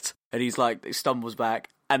rocked and he's like, he stumbles back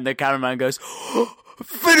and the cameraman goes,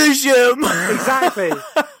 finish him! Exactly.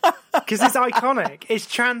 Because it's iconic. It's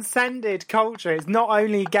transcended culture. It's not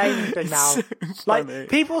only a gaming thing now. Like,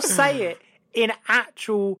 people say it in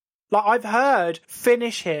actual... Like, I've heard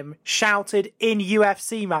finish him shouted in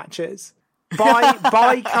UFC matches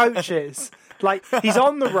by coaches. Like, he's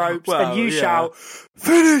on the ropes and you shout,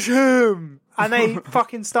 finish him! And they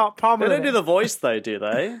fucking start pummeling. They don't do the voice, though, do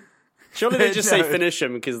they? Surely they just say finish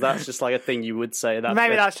him, because that's just like a thing you would say.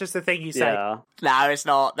 Maybe that's just a thing you say. Yeah. No, it's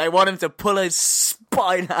not. They want him to pull his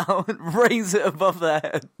spine out and raise it above their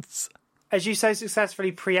heads. As you so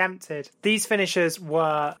successfully preempted, these finishers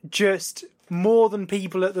were just more than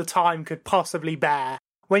people at the time could possibly bear.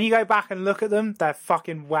 When you go back and look at them, they're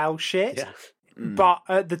fucking well shit. Yeah. But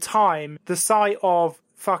at the time, the sight of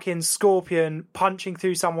fucking Scorpion punching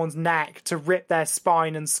through someone's neck to rip their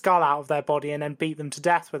spine and skull out of their body and then beat them to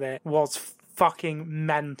death with it was fucking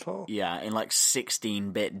mental. Yeah, in like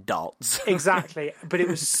 16-bit dots. Exactly. But it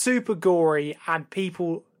was super gory and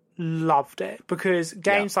people loved it because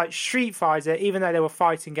games like Street Fighter, even though they were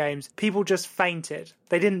fighting games, people just fainted.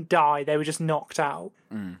 They didn't die, they were just knocked out.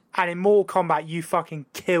 And in Mortal Kombat, you fucking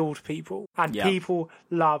killed people. And people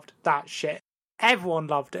loved that shit. Everyone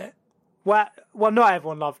loved it. Well, not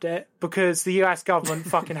everyone loved it because the US government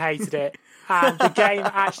fucking hated it. And the game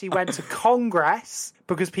actually went to Congress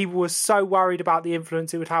because people were so worried about the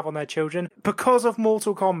influence it would have on their children. Because of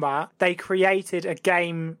Mortal Kombat, they created a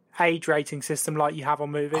game age rating system like you have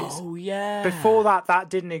on movies. Oh, yeah. Before that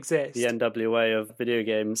didn't exist. The NWA of video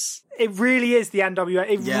games. It really is the NWA.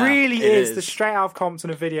 It really is the straight out of Compton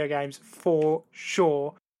of video games, for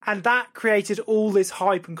sure. And that created all this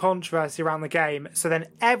hype and controversy around the game. So then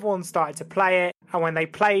everyone started to play it. And when they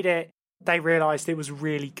played it, they realised it was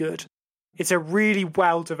really good. It's a really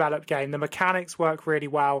well-developed game. The mechanics work really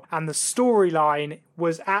well. And the storyline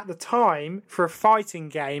was, at the time, for a fighting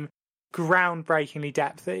game, groundbreakingly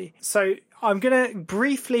depthy. So I'm going to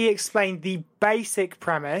briefly explain the basic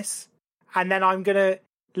premise. And then I'm going to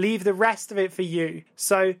leave the rest of it for you.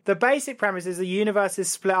 So the basic premise is the universe is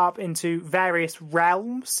split up into various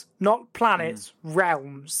realms, not planets,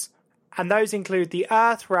 realms. And those include the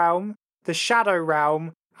Earth realm, the Shadow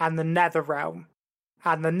realm, and the Nether realm.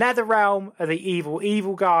 And the Nether realm are the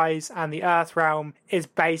evil guys, and the Earth realm is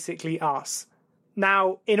basically us.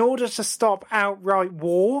 Now, in order to stop outright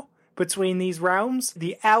war between these realms,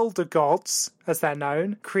 the Elder Gods, as they're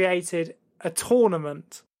known, created a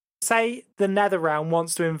tournament. Say the Nether realm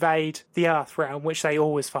wants to invade the Earth realm, which they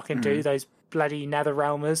always fucking do, those bloody Nether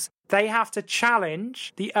realmers. They have to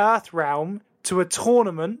challenge the Earth realm to a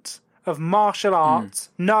tournament of martial arts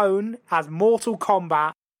known as Mortal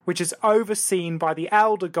Kombat, which is overseen by the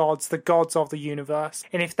Elder Gods, the gods of the universe.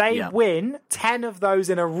 And if they win 10 of those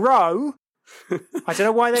in a row, I don't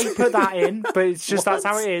know why they put that in, but it's just that's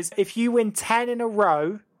how it is. If you win 10 in a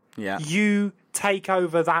row, you take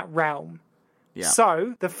over that realm. Yeah.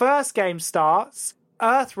 So, the first game starts,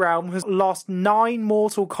 Earthrealm has lost 9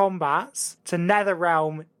 Mortal Kombats to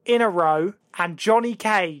Netherrealm in a row, and Johnny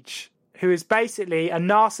Cage, who is basically a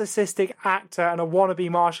narcissistic actor and a wannabe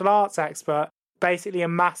martial arts expert, basically a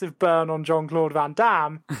massive burn on Jean-Claude Van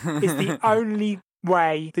Damme, is the only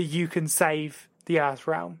way that you can save the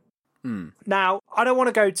Earthrealm. Now, I don't want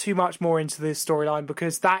to go too much more into this storyline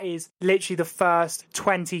because that is literally the first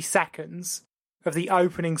 20 seconds of the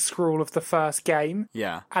opening scroll of the first game.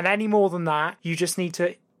 Yeah. And any more than that, you just need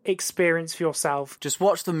to experience for yourself. Just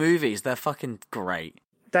watch the movies. They're fucking great.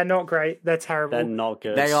 They're not great. They're terrible. They're not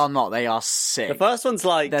good. They are not. They are sick. The first one's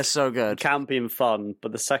like... They're so good. Campy and fun,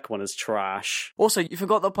 but the second one is trash. Also, you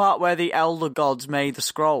forgot the part where the Elder Gods made the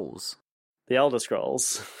scrolls. The Elder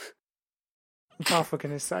Scrolls? Oh, for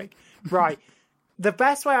goodness sake. Right. The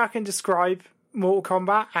best way I can describe Mortal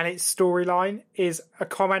Kombat and its storyline is a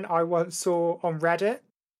comment I once saw on Reddit.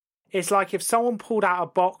 It's like if someone pulled out a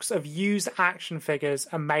box of used action figures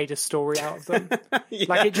and made a story out of them.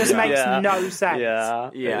 Like, it just makes no sense. Yeah,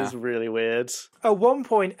 it is really weird. At one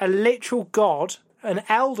point, a literal god, an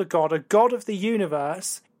elder god, a god of the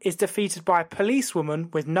universe, is defeated by a policewoman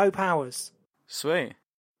with no powers. Sweet.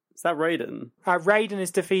 Is that Raiden? Raiden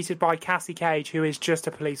is defeated by Cassie Cage, who is just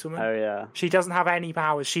a policewoman. Oh, yeah. She doesn't have any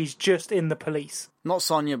powers. She's just in the police. Not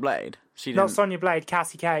Sonya Blade. Not Sonya Blade,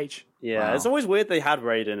 Cassie Cage. Yeah, Wow. It's always weird they had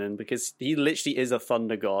Raiden in because he literally is a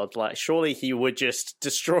thunder god. Like, surely he would just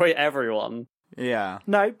destroy everyone. Yeah.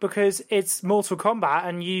 No, because it's Mortal Kombat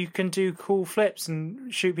and you can do cool flips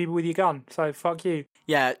and shoot people with your gun. So fuck you.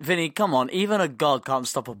 Yeah, Vinny, come on. Even a god can't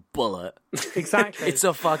stop a bullet. Exactly. It's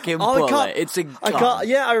a fucking bullet. It's a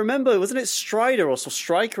gun. I remember. Wasn't it Strider or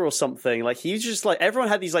Striker or something? Like, he's just like, everyone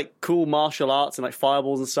had these like cool martial arts and like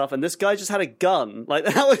fireballs and stuff, and this guy just had a gun. Like,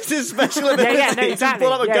 that was his special ability. No, exactly. He just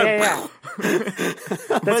pulled up a gun.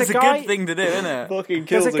 That's a good thing to do, isn't it? Fucking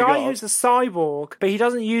kills There's a guy god. who's a cyborg, but he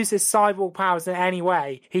doesn't use his cyborg powers in any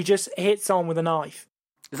way. He just hits someone with a knife.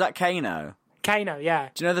 Is that Kano? Kano, yeah.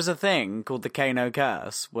 Do you know there's a thing called the Kano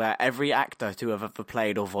Curse where every actor to have ever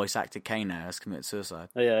played or voice acted Kano has committed suicide?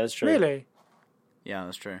 Oh, yeah, that's true. Really? Yeah,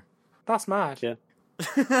 that's true. That's mad. Yeah.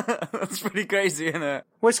 That's pretty crazy, isn't it?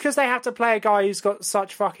 Well, it's because they have to play a guy who's got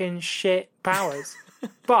such fucking shit powers.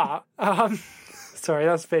 But, sorry,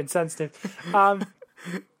 that's a bit insensitive. But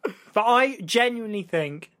I genuinely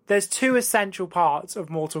think there's two essential parts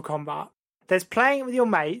of Mortal Kombat. There's playing it with your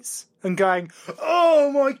mates and going,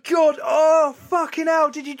 oh my god, oh fucking hell,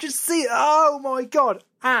 did you just see it? Oh my god.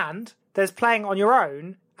 And there's playing on your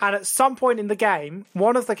own, and at some point in the game,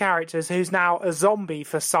 one of the characters, who's now a zombie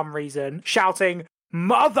for some reason, shouting,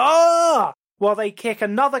 mother! While they kick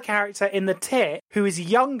another character in the tit who is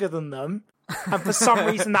younger than them, and for some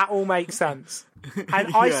reason that all makes sense.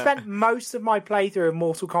 And I spent most of my playthrough of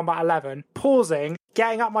Mortal Kombat 11 pausing,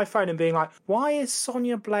 getting up my phone and being like, why is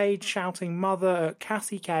Sonya Blade shouting mother at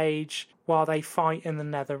Cassie Cage while they fight in the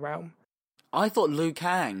Netherrealm? I thought Liu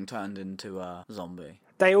Kang turned into a zombie.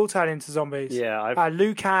 They all turn into zombies. Yeah.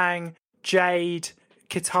 Liu Kang, Jade,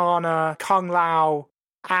 Kitana, Kung Lao,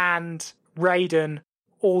 and Raiden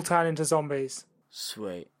all turn into zombies.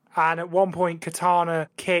 Sweet. And at one point, Kitana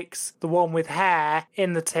kicks the one with hair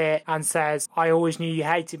in the tit and says, I always knew you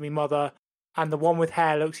hated me, mother. And the one with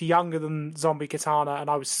hair looks younger than zombie Kitana, and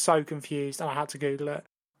I was so confused, and I had to Google it.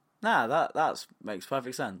 Nah, that makes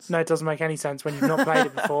perfect sense. No, it doesn't make any sense when you've not played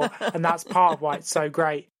it before, and that's part of why it's so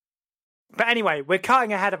great. But anyway, we're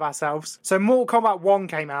cutting ahead of ourselves. So Mortal Kombat 1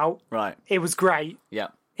 came out. Right. It was great. Yeah.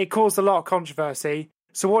 It caused a lot of controversy.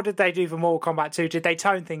 So what did they do for Mortal Kombat 2? Did they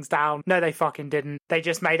tone things down? No, they fucking didn't. They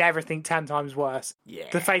just made everything 10 times worse. Yeah.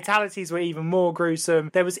 The fatalities were even more gruesome.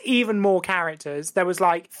 There was even more characters. There was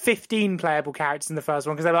like 15 playable characters in the first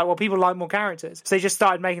one because they were like, well, people like more characters. So they just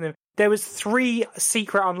started making them. There was 3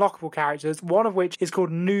 secret unlockable characters, one of which is called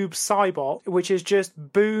Noob Saibot, which is just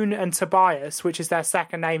Boone and Tobias, which is their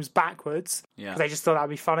second names backwards. Yeah. They just thought that would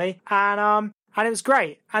be funny. And it was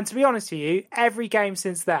great. And to be honest with you, every game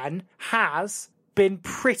since then has been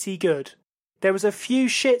pretty good. There was a few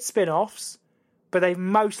shit spin-offs, but they've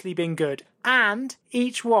mostly been good. And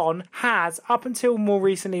each one has, up until more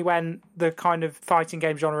recently when the kind of fighting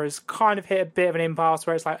game genre has kind of hit a bit of an impasse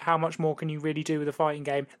where it's like, how much more can you really do with a fighting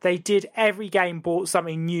game? Every game brought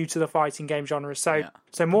something new to the fighting game genre.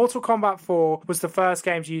 So Mortal Kombat 4 was the first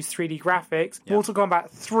game to use 3D graphics. Yeah. Mortal Kombat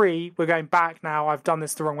 3, we're going back now, I've done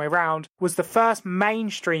this the wrong way around, was the first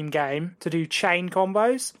mainstream game to do chain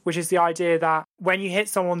combos, which is the idea that when you hit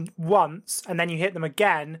someone once and then you hit them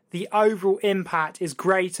again, the overall impact is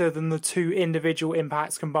greater than the 2 individual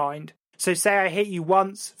impacts combined. So say I hit you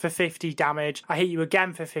once for 50 damage, I hit you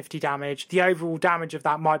again for 50 damage, the overall damage of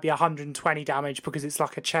that might be 120 damage because it's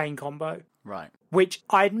like a chain combo. Right. Which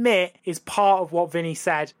I admit is part of what Vinny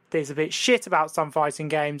said there's a bit shit about some fighting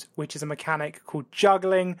games, which is a mechanic called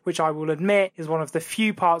juggling, which I will admit is one of the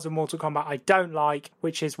few parts of Mortal Kombat I don't like,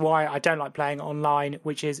 which is why I don't like playing online,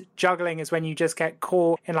 which is juggling is when you just get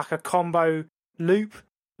caught in like a combo loop,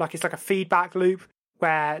 like it's like a feedback loop,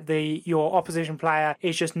 where your opposition player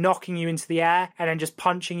is just knocking you into the air and then just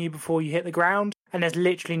punching you before you hit the ground, and there's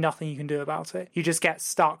literally nothing you can do about it. You just get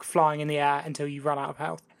stuck flying in the air until you run out of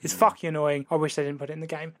health. It's fucking annoying. I wish they didn't put it in the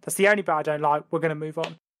game. That's the only bit I don't like. We're going to move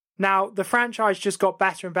on. Now, the franchise just got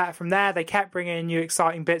better and better from there. They kept bringing in new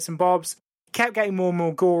exciting bits and bobs, kept getting more and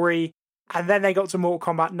more gory, and then they got to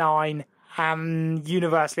Mortal Kombat 9, and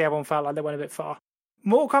universally everyone felt like they went a bit far.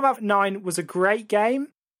 Mortal Kombat 9 was a great game,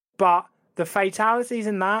 but the fatalities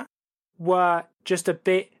in that were just a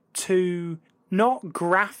bit too, not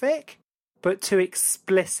graphic, but too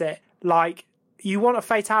explicit. Like, you want a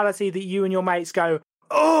fatality that you and your mates go,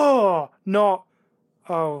 oh, not,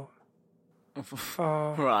 oh.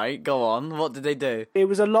 Right, go on. What did they do? It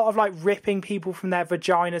was a lot of like ripping people from their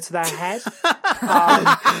vagina to their head.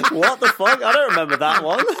 What the fuck? I don't remember that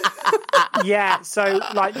one. Yeah, so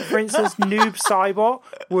like for instance, Noob Saibot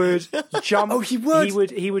would jump. Oh, he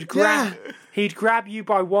would. He would grab. Yeah. He'd grab you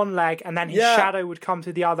by one leg, and then his shadow would come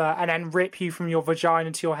to the other, and then rip you from your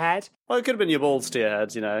vagina to your head. Well, it could have been your balls to your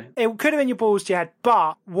head, you know. It could have been your balls to your head,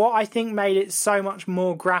 but what I think made it so much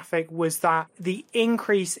more graphic was that the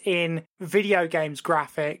increase in video games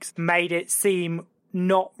graphics made it seem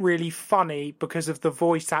not really funny because of the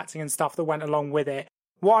voice acting and stuff that went along with it.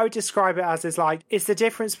 What I would describe it as is like, it's the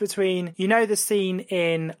difference between, you know, the scene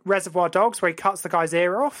in Reservoir Dogs where he cuts the guy's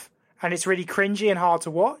ear off? And it's really cringy and hard to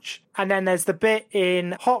watch. And then there's the bit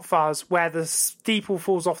in Hot Fuzz where the steeple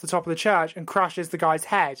falls off the top of the church and crushes the guy's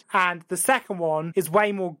head. And the second one is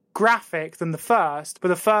way more graphic than the first, but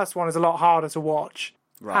the first one is a lot harder to watch.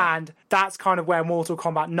 Right. And that's kind of where Mortal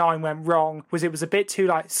Kombat 9 went wrong, was it was a bit too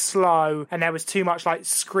like slow, and there was too much like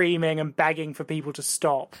screaming and begging for people to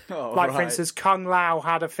stop. For instance, Kung Lao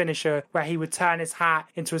had a finisher where he would turn his hat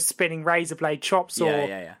into a spinning razor blade chop saw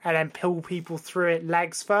and then pull people through it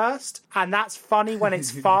legs first. And that's funny when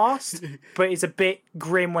it's fast, but it's a bit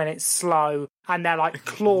grim when it's slow, and they're like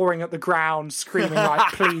clawing at the ground, screaming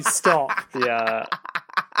like, please stop. Yeah.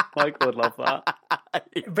 Mike would love that.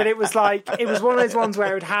 But it was like, it was one of those ones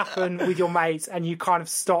where it would happen with your mates and you kind of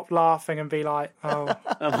stop laughing and be like, oh.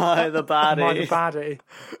 Am I the baddie? Am I the baddie?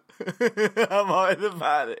 Am I the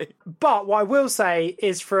baddie? But what I will say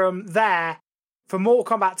is from there, for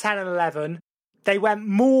Mortal Kombat 10 and 11, they went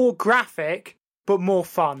more graphic, but more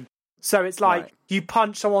fun. So it's like you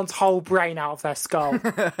punch someone's whole brain out of their skull.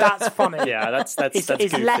 That's funny. Yeah, that's it's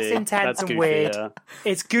goofy. Less intense and weird. Yeah.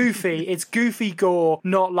 It's goofy. It's goofy gore,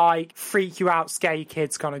 not like freak you out, scare you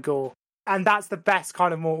kids kind of gore. And that's the best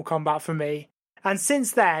kind of Mortal Kombat for me. And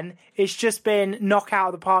since then, it's just been knock out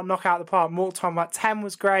of the park. Mortal Kombat 10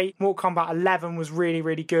 was great. Mortal Kombat 11 was really,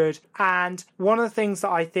 really good. And one of the things that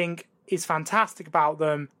I think is fantastic about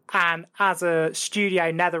them, and as a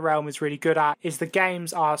studio NetherRealm is really good at, is the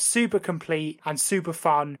games are super complete and super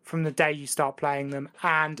fun from the day you start playing them,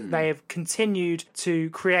 and they have continued to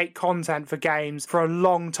create content for games for a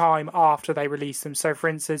long time after they release them. So for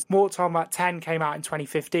instance, Mortal Kombat 10 came out in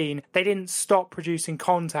 2015. They didn't stop producing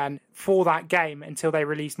content for that game until they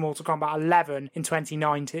released Mortal Kombat 11 in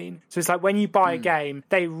 2019. So it's like when you buy a game,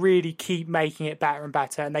 they really keep making it better and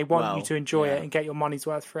better, and they want you to enjoy it and get your money's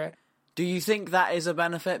worth for it. Do you think that is a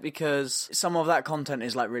benefit? Because some of that content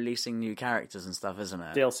is like releasing new characters and stuff, isn't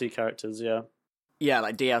it? DLC characters, yeah. Yeah,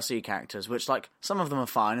 like DLC characters, which like some of them are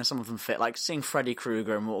fine and some of them fit. Like seeing Freddy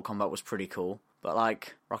Krueger in Mortal Kombat was pretty cool. But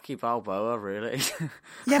like Rocky Balboa, really?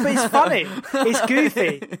 Yeah, but it's funny. It's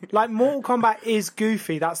goofy. Like Mortal Kombat is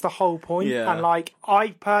goofy. That's the whole point. Yeah. And like I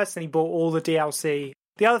personally bought all the DLC.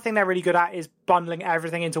 The other thing they're really good at is bundling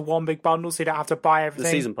everything into one big bundle so you don't have to buy everything.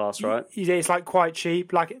 The season pass, right? It's like quite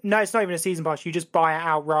cheap. Like, no, it's not even a season pass. You just buy it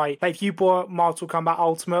outright. Like, if you bought Mortal Kombat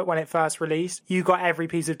Ultimate when it first released, you got every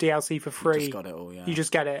piece of DLC for free. You just got it all, yeah. You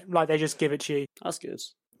just get it. Like, they just give it to you. That's good.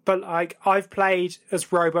 But, like, I've played as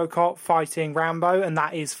RoboCop fighting Rambo, and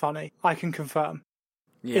that is funny. I can confirm.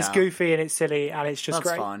 Yeah. It's goofy and it's silly, and it's just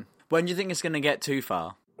great. That's fine. When do you think it's going to get too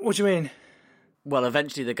far? What do you mean? Well,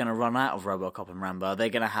 eventually they're going to run out of RoboCop and Rambo. They're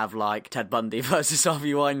going to have, like, Ted Bundy versus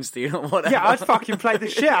Harvey Weinstein or whatever. Yeah, I'd fucking play the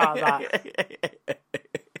shit out of that.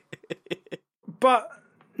 But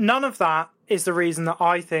none of that is the reason that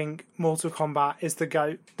I think Mortal Kombat is the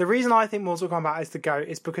GOAT. The reason I think Mortal Kombat is the GOAT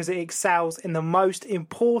is because it excels in the most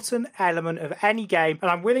important element of any game. And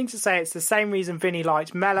I'm willing to say it's the same reason Vinny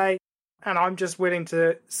liked Melee. And I'm just willing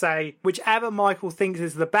to say, whichever Michael thinks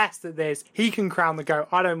is the best at this, he can crown the GOAT.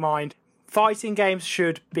 I don't mind. Fighting games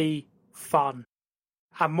should be fun.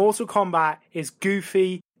 And Mortal Kombat is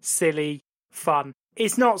goofy, silly, fun.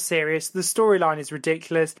 It's not serious. The storyline is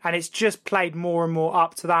ridiculous, and it's just played more and more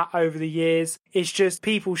up to that over the years. It's just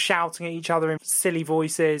people shouting at each other in silly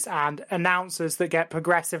voices and announcers that get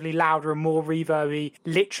progressively louder and more reverby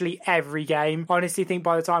literally every game. I honestly think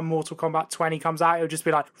by the time Mortal Kombat 20 comes out, it'll just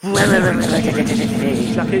be like...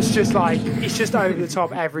 it's just over the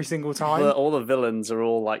top every single time. All the villains are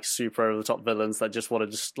all like super over the top villains that just want to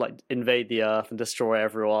just like invade the Earth and destroy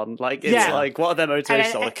everyone. Like, it's like, what are their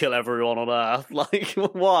motivations? I want to kill everyone on Earth. Like,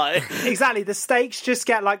 why? Exactly. The stakes just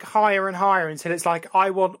get like higher and higher until it's like,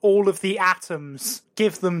 I want all of the atoms items.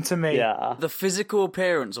 Give them to me. Yeah. The physical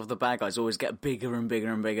appearance of the bad guys always get bigger and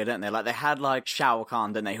bigger and bigger, don't they? Like, they had, like, Shao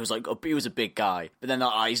Kahn, didn't they? Who was like, he was a big guy. But then,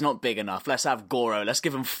 like, he's not big enough. Let's have Goro. Let's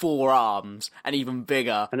give him 4 arms and even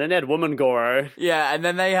bigger. And then they had Woman Goro. Yeah, and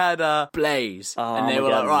then they had Blaze. And they were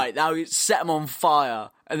like, right, now you set him on fire.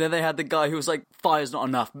 And then they had the guy who was like, fire's not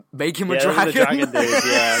enough. Make him a dragon. The dragon dude.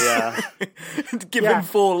 Yeah. Give him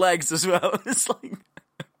 4 legs as well. It's like...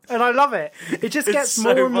 And I love it. It just gets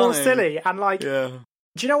so more and more funny. silly. And like, Yeah.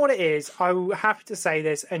 do you know what it is? I'm happy to say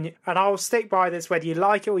this, and I'll stick by this whether you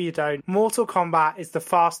like it or you don't. Mortal Kombat is the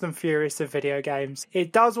Fast and Furious of video games.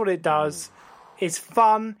 It does what it does. It's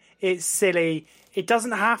fun. It's silly. It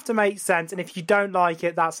doesn't have to make sense. And if you don't like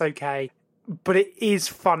it, that's okay. But it is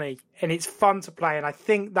funny and it's fun to play. And I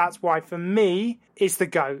think that's why, for me, it's the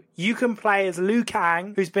GOAT. You can play as Liu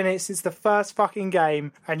Kang, who's been in it since the first fucking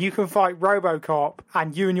game, and you can fight RoboCop,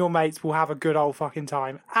 and you and your mates will have a good old fucking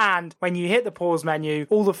time. And when you hit the pause menu,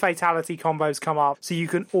 all the fatality combos come up, so you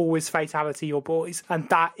can always fatality your boys. And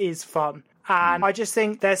that is fun. And I just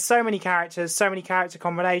think there's so many characters, so many character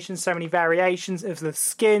combinations, so many variations of the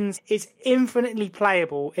skins. It's infinitely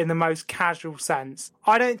playable in the most casual sense.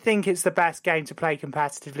 I don't think it's the best game to play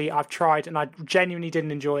competitively. I've tried and I genuinely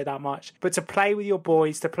didn't enjoy it that much. But to play with your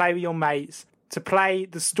boys, to play with your mates, to play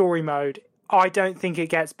the story mode, I don't think it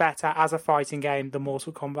gets better as a fighting game than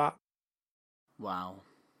Mortal Kombat. Wow.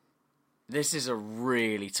 This is a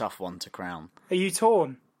really tough one to crown. Are you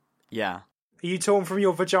torn? Yeah. Are you torn from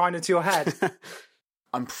your vagina to your head?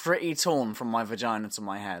 I'm pretty torn from my vagina to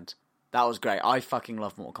my head. That was great. I fucking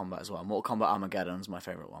love Mortal Kombat as well. Mortal Kombat Armageddon is my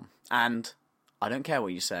favourite one. And I don't care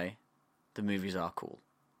what you say, the movies are cool.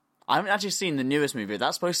 I haven't actually seen the newest movie.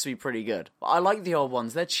 That's supposed to be pretty good. But I like the old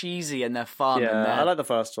ones. They're cheesy and they're fun. Yeah, and I like the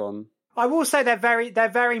first one. I will say they're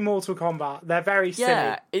very Mortal Kombat. They're very silly.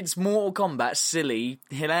 Yeah, it's Mortal Kombat, silly,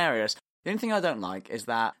 hilarious. The only thing I don't like is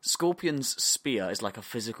that Scorpion's spear is like a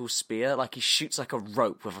physical spear. Like, he shoots like a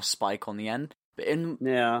rope with a spike on the end. But in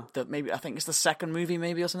maybe I think it's the second movie,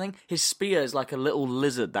 maybe, or something, his spear is like a little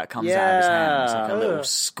lizard that comes out of his hand. It's like a little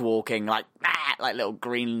squawking, like little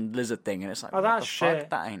green lizard thing. And it's like, oh, that's shit. Fuck?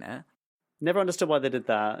 That ain't it. Never understood why they did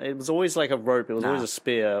that. It was always like a rope. It was always a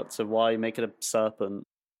spear. So why make it a serpent?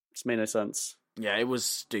 It just made no sense. Yeah, it was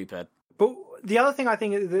stupid. But the other thing I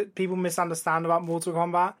think that people misunderstand about Mortal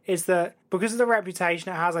Kombat is that because of the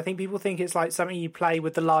reputation it has, I think people think it's like something you play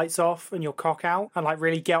with the lights off and your cock out and like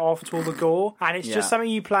really get off to all the gore. And it's just something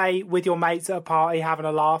you play with your mates at a party having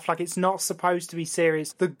a laugh. Like, it's not supposed to be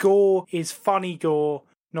serious. The gore is funny gore,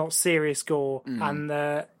 not serious gore. And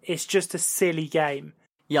it's just a silly game.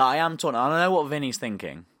 Yeah, I am torn. I don't know what Vinny's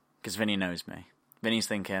thinking, because Vinny knows me. Vinny's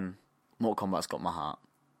thinking, Mortal Kombat's got my heart.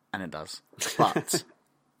 And it does. But...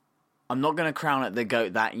 I'm not going to crown it the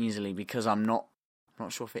GOAT that easily because I'm not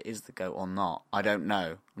sure if it is the GOAT or not. I don't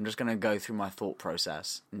know. I'm just going to go through my thought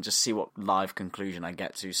process and just see what live conclusion I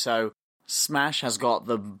get to. So, Smash has got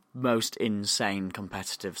the most insane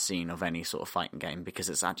competitive scene of any sort of fighting game because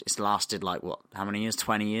it's lasted like, what, how many years?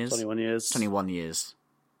 20 years? 21 years. 21 years.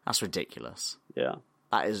 That's ridiculous. Yeah.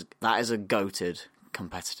 That is a goated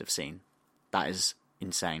competitive scene. That is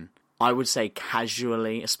insane. I would say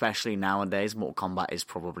casually, especially nowadays, Mortal Kombat is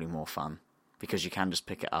probably more fun because you can just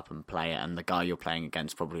pick it up and play it, and the guy you're playing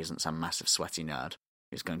against probably isn't some massive sweaty nerd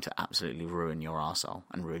who's going to absolutely ruin your arsehole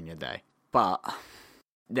and ruin your day. But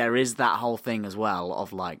there is that whole thing as well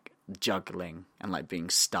of like juggling and like being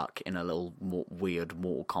stuck in a little more weird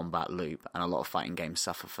Mortal Kombat loop, and a lot of fighting games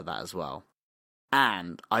suffer for that as well.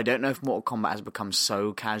 And I don't know if Mortal Kombat has become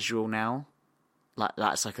so casual now, like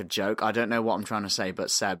that's like a joke. I don't know what I'm trying to say, but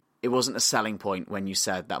Seb, it wasn't a selling point when you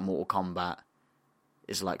said that Mortal Kombat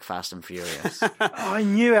is like Fast and Furious. I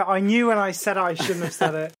knew it. I knew when I said it, I shouldn't have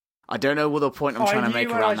said it. I don't know what the point I'm trying to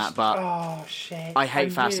make around that, but oh, shit. I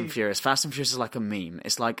hate Fast and Furious. Fast and Furious is like a meme.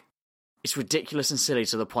 It's like, it's ridiculous and silly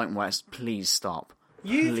to the point where it's, please stop.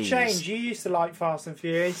 You've changed. You used to like Fast and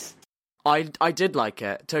Furious. I did like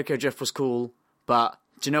it. Tokyo Drift was cool, but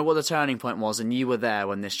do you know what the turning point was? And you were there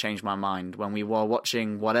when this changed my mind, when we were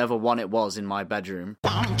watching whatever one it was in my bedroom.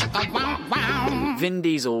 Vin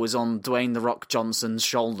Diesel was on Dwayne "The Rock" Johnson's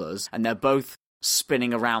shoulders, and they're both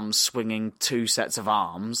spinning around, swinging 2 sets of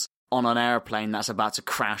arms on an airplane that's about to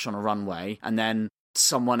crash on a runway, and then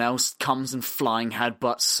someone else comes and flying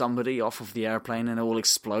headbutts somebody off of the airplane, and it all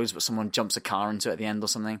explodes, but someone jumps a car into it at the end or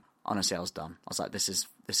something. Honestly, I was done. I was like, this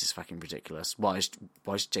is fucking ridiculous. Why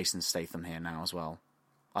is Jason Statham here now as well?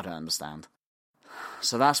 I don't understand.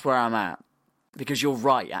 So that's where I'm at. Because you're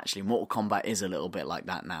right, actually, Mortal Kombat is a little bit like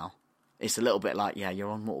that now. It's a little bit like, yeah,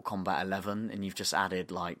 you're on Mortal Kombat 11, and you've just added,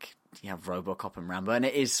 like, you have RoboCop and Rambo, and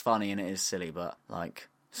it is funny and it is silly, but, like,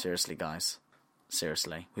 seriously, guys,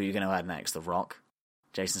 Seriously. Who are you going to add next? The Rock?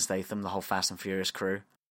 Jason Statham? The whole Fast and Furious crew?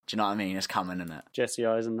 Do you know what I mean? It's coming, isn't it? Jesse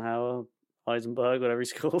Eisenberg, whatever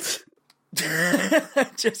he's called.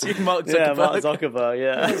 Jesse Mark Zuckerberg. Yeah, Mark Zuckerberg,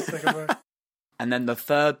 yeah. And then the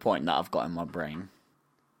third point that I've got in my brain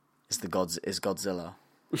is Godzilla.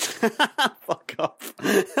 Fuck off.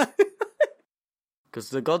 Because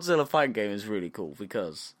the Godzilla fighting game is really cool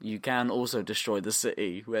because you can also destroy the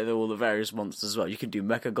city where there are all the various monsters as well. You can do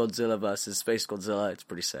Mecha Godzilla versus Space Godzilla. It's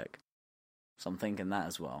pretty sick. So I'm thinking that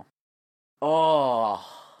as well. Oh,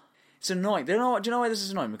 it's annoying. Do you know why this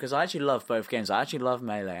is annoying? Because I actually love both games. I actually love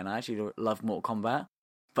Melee and I actually love Mortal Kombat.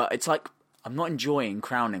 But it's like I'm not enjoying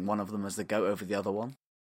crowning one of them as the GOAT over the other one.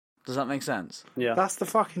 Does that make sense? Yeah. That's the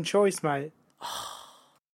fucking choice, mate.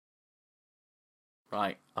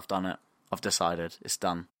 Right, I've done it. I've decided. It's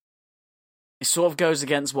done. It sort of goes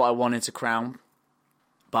against what I wanted to crown,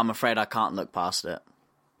 but I'm afraid I can't look past it.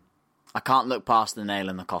 I can't look past the nail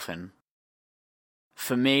in the coffin.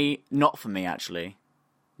 For me, not for me actually.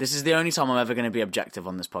 This is the only time I'm ever going to be objective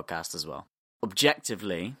on this podcast as well.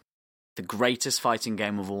 Objectively, the greatest fighting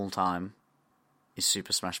game of all time is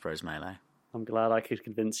Super Smash Bros. Melee. I'm glad I could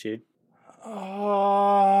convince you.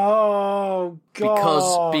 Oh,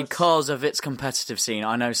 God. Because of its competitive scene.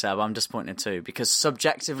 I know, Seb, I'm disappointed too. Because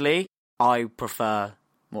subjectively, I prefer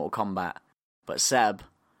Mortal Kombat. But Seb,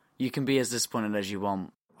 you can be as disappointed as you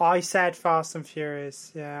want. I said Fast and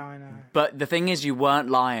Furious. Yeah, I know. But the thing is, you weren't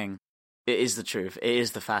lying. It is the truth. It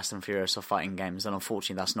is the Fast and Furious of fighting games. And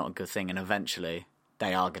unfortunately, that's not a good thing. And eventually,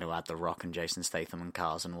 they are going to add The Rock and Jason Statham and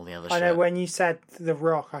cars and all the other shit. I know, when you said The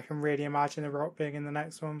Rock, I can really imagine The Rock being in the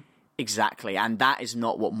next one. Exactly, and that is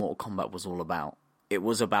not what Mortal Kombat was all about. It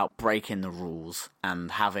was about breaking the rules and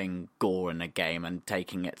having gore in a game and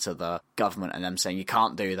taking it to the government and them saying, you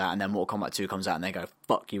can't do that, and then Mortal Kombat 2 comes out and they go,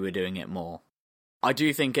 fuck you, we're doing it more. I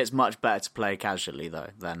do think it's much better to play casually, though,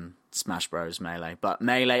 than Smash Bros. Melee. But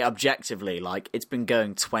Melee, objectively, like, it's been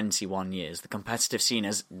going 21 years. The competitive scene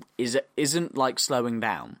isn't like, slowing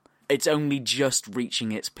down. It's only just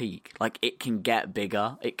reaching its peak. Like, it can get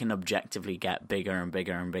bigger. It can objectively get bigger and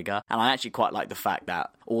bigger and bigger. And I actually quite like the fact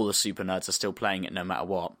that all the super nerds are still playing it no matter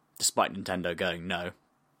what, despite Nintendo going no.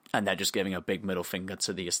 And they're just giving a big middle finger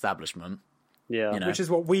to the establishment. Yeah. You know? Which is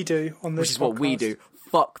what we do on this podcast. Which is what we do.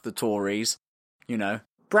 Fuck the Tories, you know.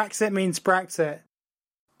 Brexit means Brexit.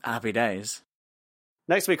 Happy days.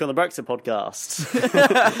 Next week on the Brexit podcast,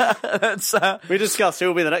 we discuss who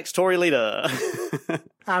will be the next Tory leader.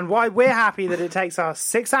 And why we're happy that it takes us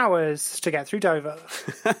 6 hours to get through Dover.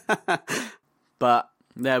 But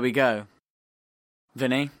there we go.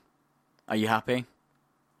 Vinny, are you happy?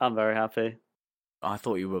 I'm very happy. I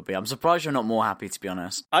thought you would be. I'm surprised you're not more happy, to be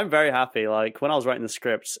honest. I'm very happy. Like, when I was writing the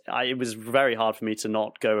script, it was very hard for me to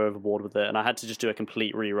not go overboard with it, and I had to just do a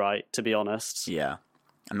complete rewrite, to be honest. Yeah.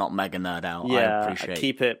 And not mega nerd out. Yeah, I appreciate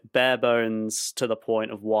keep it bare bones to the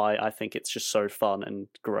point of why I think it's just so fun and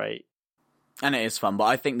great. And it is fun, but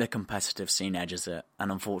I think the competitive scene edges it.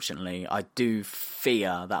 And unfortunately, I do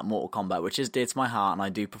fear that Mortal Kombat, which is dear to my heart and I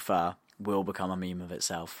do prefer, will become a meme of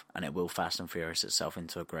itself. And it will Fast and Furious itself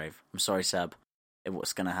into a grave. I'm sorry, Seb.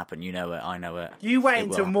 What's going to happen? You know it. I know it. You wait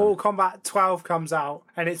until Mortal Kombat 12 comes out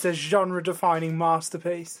and it's a genre-defining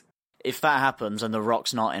masterpiece. If that happens and The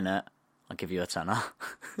Rock's not in it, I'll give you a tenner.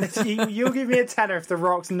 You'll give me a tenner if The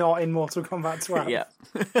Rock's not in Mortal Kombat 12. Yeah.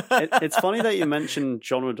 It's funny that you mentioned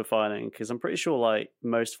genre defining, because I'm pretty sure like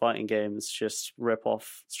most fighting games just rip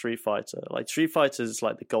off Street Fighter. Like Street Fighter is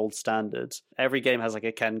like the gold standard. Every game has like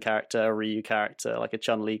a Ken character, a Ryu character, like a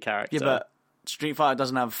Chun-Li character. Yeah, but Street Fighter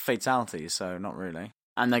doesn't have fatalities, so not really.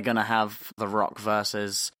 And they're going to have The Rock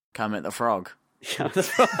versus Kermit the Frog. Yeah,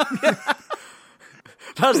 the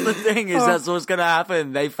That's the thing, is that's what's going to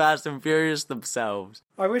happen. They Fast and Furious themselves.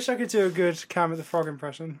 I wish I could do a good Kermit the Frog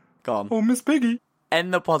impression. Go on. Oh, Miss Piggy.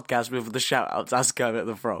 End the podcast with the shout-outs as Kermit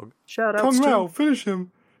the Frog. Shout-outs Kung Lao, finish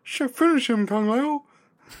him. Finish him, Kung Lao.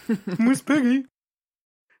 Miss Piggy.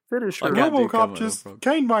 Finish her. him. Robocop just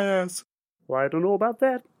caned my ass. Well, I don't know about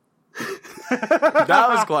that. That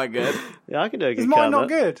was quite good. Yeah, I can do a good Is mine Kermit. not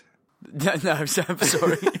good? No, I'm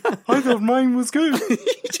sorry. I thought mine was good. You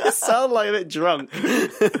just sound like a bit drunk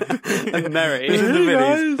and merry. Hey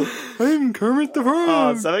guys, I'm Kermit the Frog.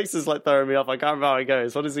 Oh, Sevix is like throwing me off. I can't remember how it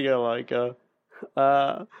goes. What does he go like?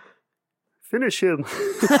 Finish him.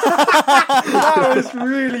 That was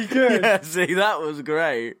really good. Yeah, see, that was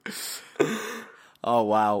great. Oh,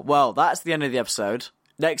 wow. Well, that's the end of the episode.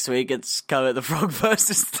 Next week, it's Kermit the Frog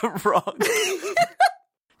versus The Rock.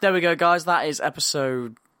 There we go, guys. That is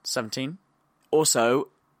episode 17. Also,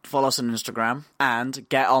 follow us on Instagram, and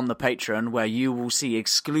get on the Patreon where you will see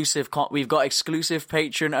exclusive we've got exclusive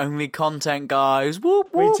Patreon only content, guys.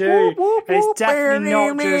 Whoop, whoop, we do. Whoop, whoop, It's definitely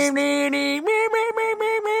not just...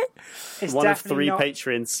 It's one of 3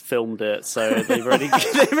 Patreons filmed it, so they've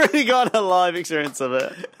already got a live experience of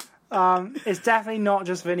it. It's definitely not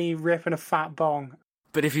just Vinny ripping a fat bong.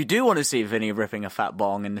 But if you do want to see Vinny ripping a fat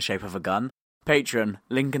bong in the shape of a gun, Patreon,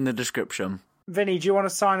 link in the description. Vinny, do you want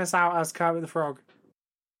to sign us out as Kermit the Frog?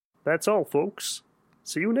 That's all, folks.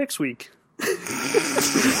 See you next week.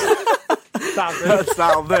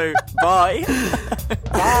 That'll do. Bye.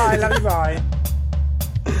 Bye. Love you. Bye.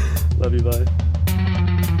 Love you. Bye.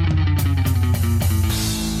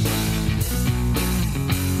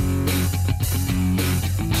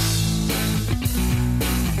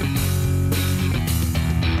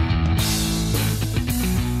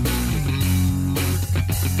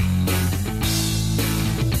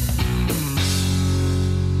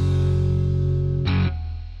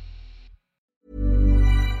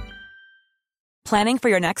 Planning for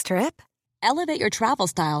your next trip? Elevate your travel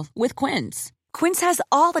style with Quince. Quince has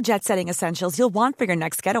all the jet-setting essentials you'll want for your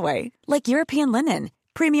next getaway, like European linen,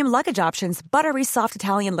 premium luggage options, buttery soft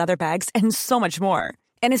Italian leather bags, and so much more.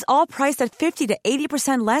 And is all priced at 50 to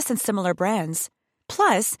 80% less than similar brands.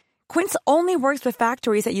 Plus, Quince only works with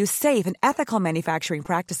factories that use safe and ethical manufacturing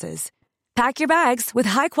practices. Pack your bags with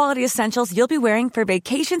high-quality essentials you'll be wearing for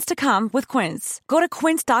vacations to come with Quince. Go to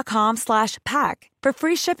quince.com/pack for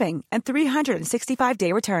free shipping and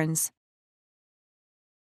 365-day returns.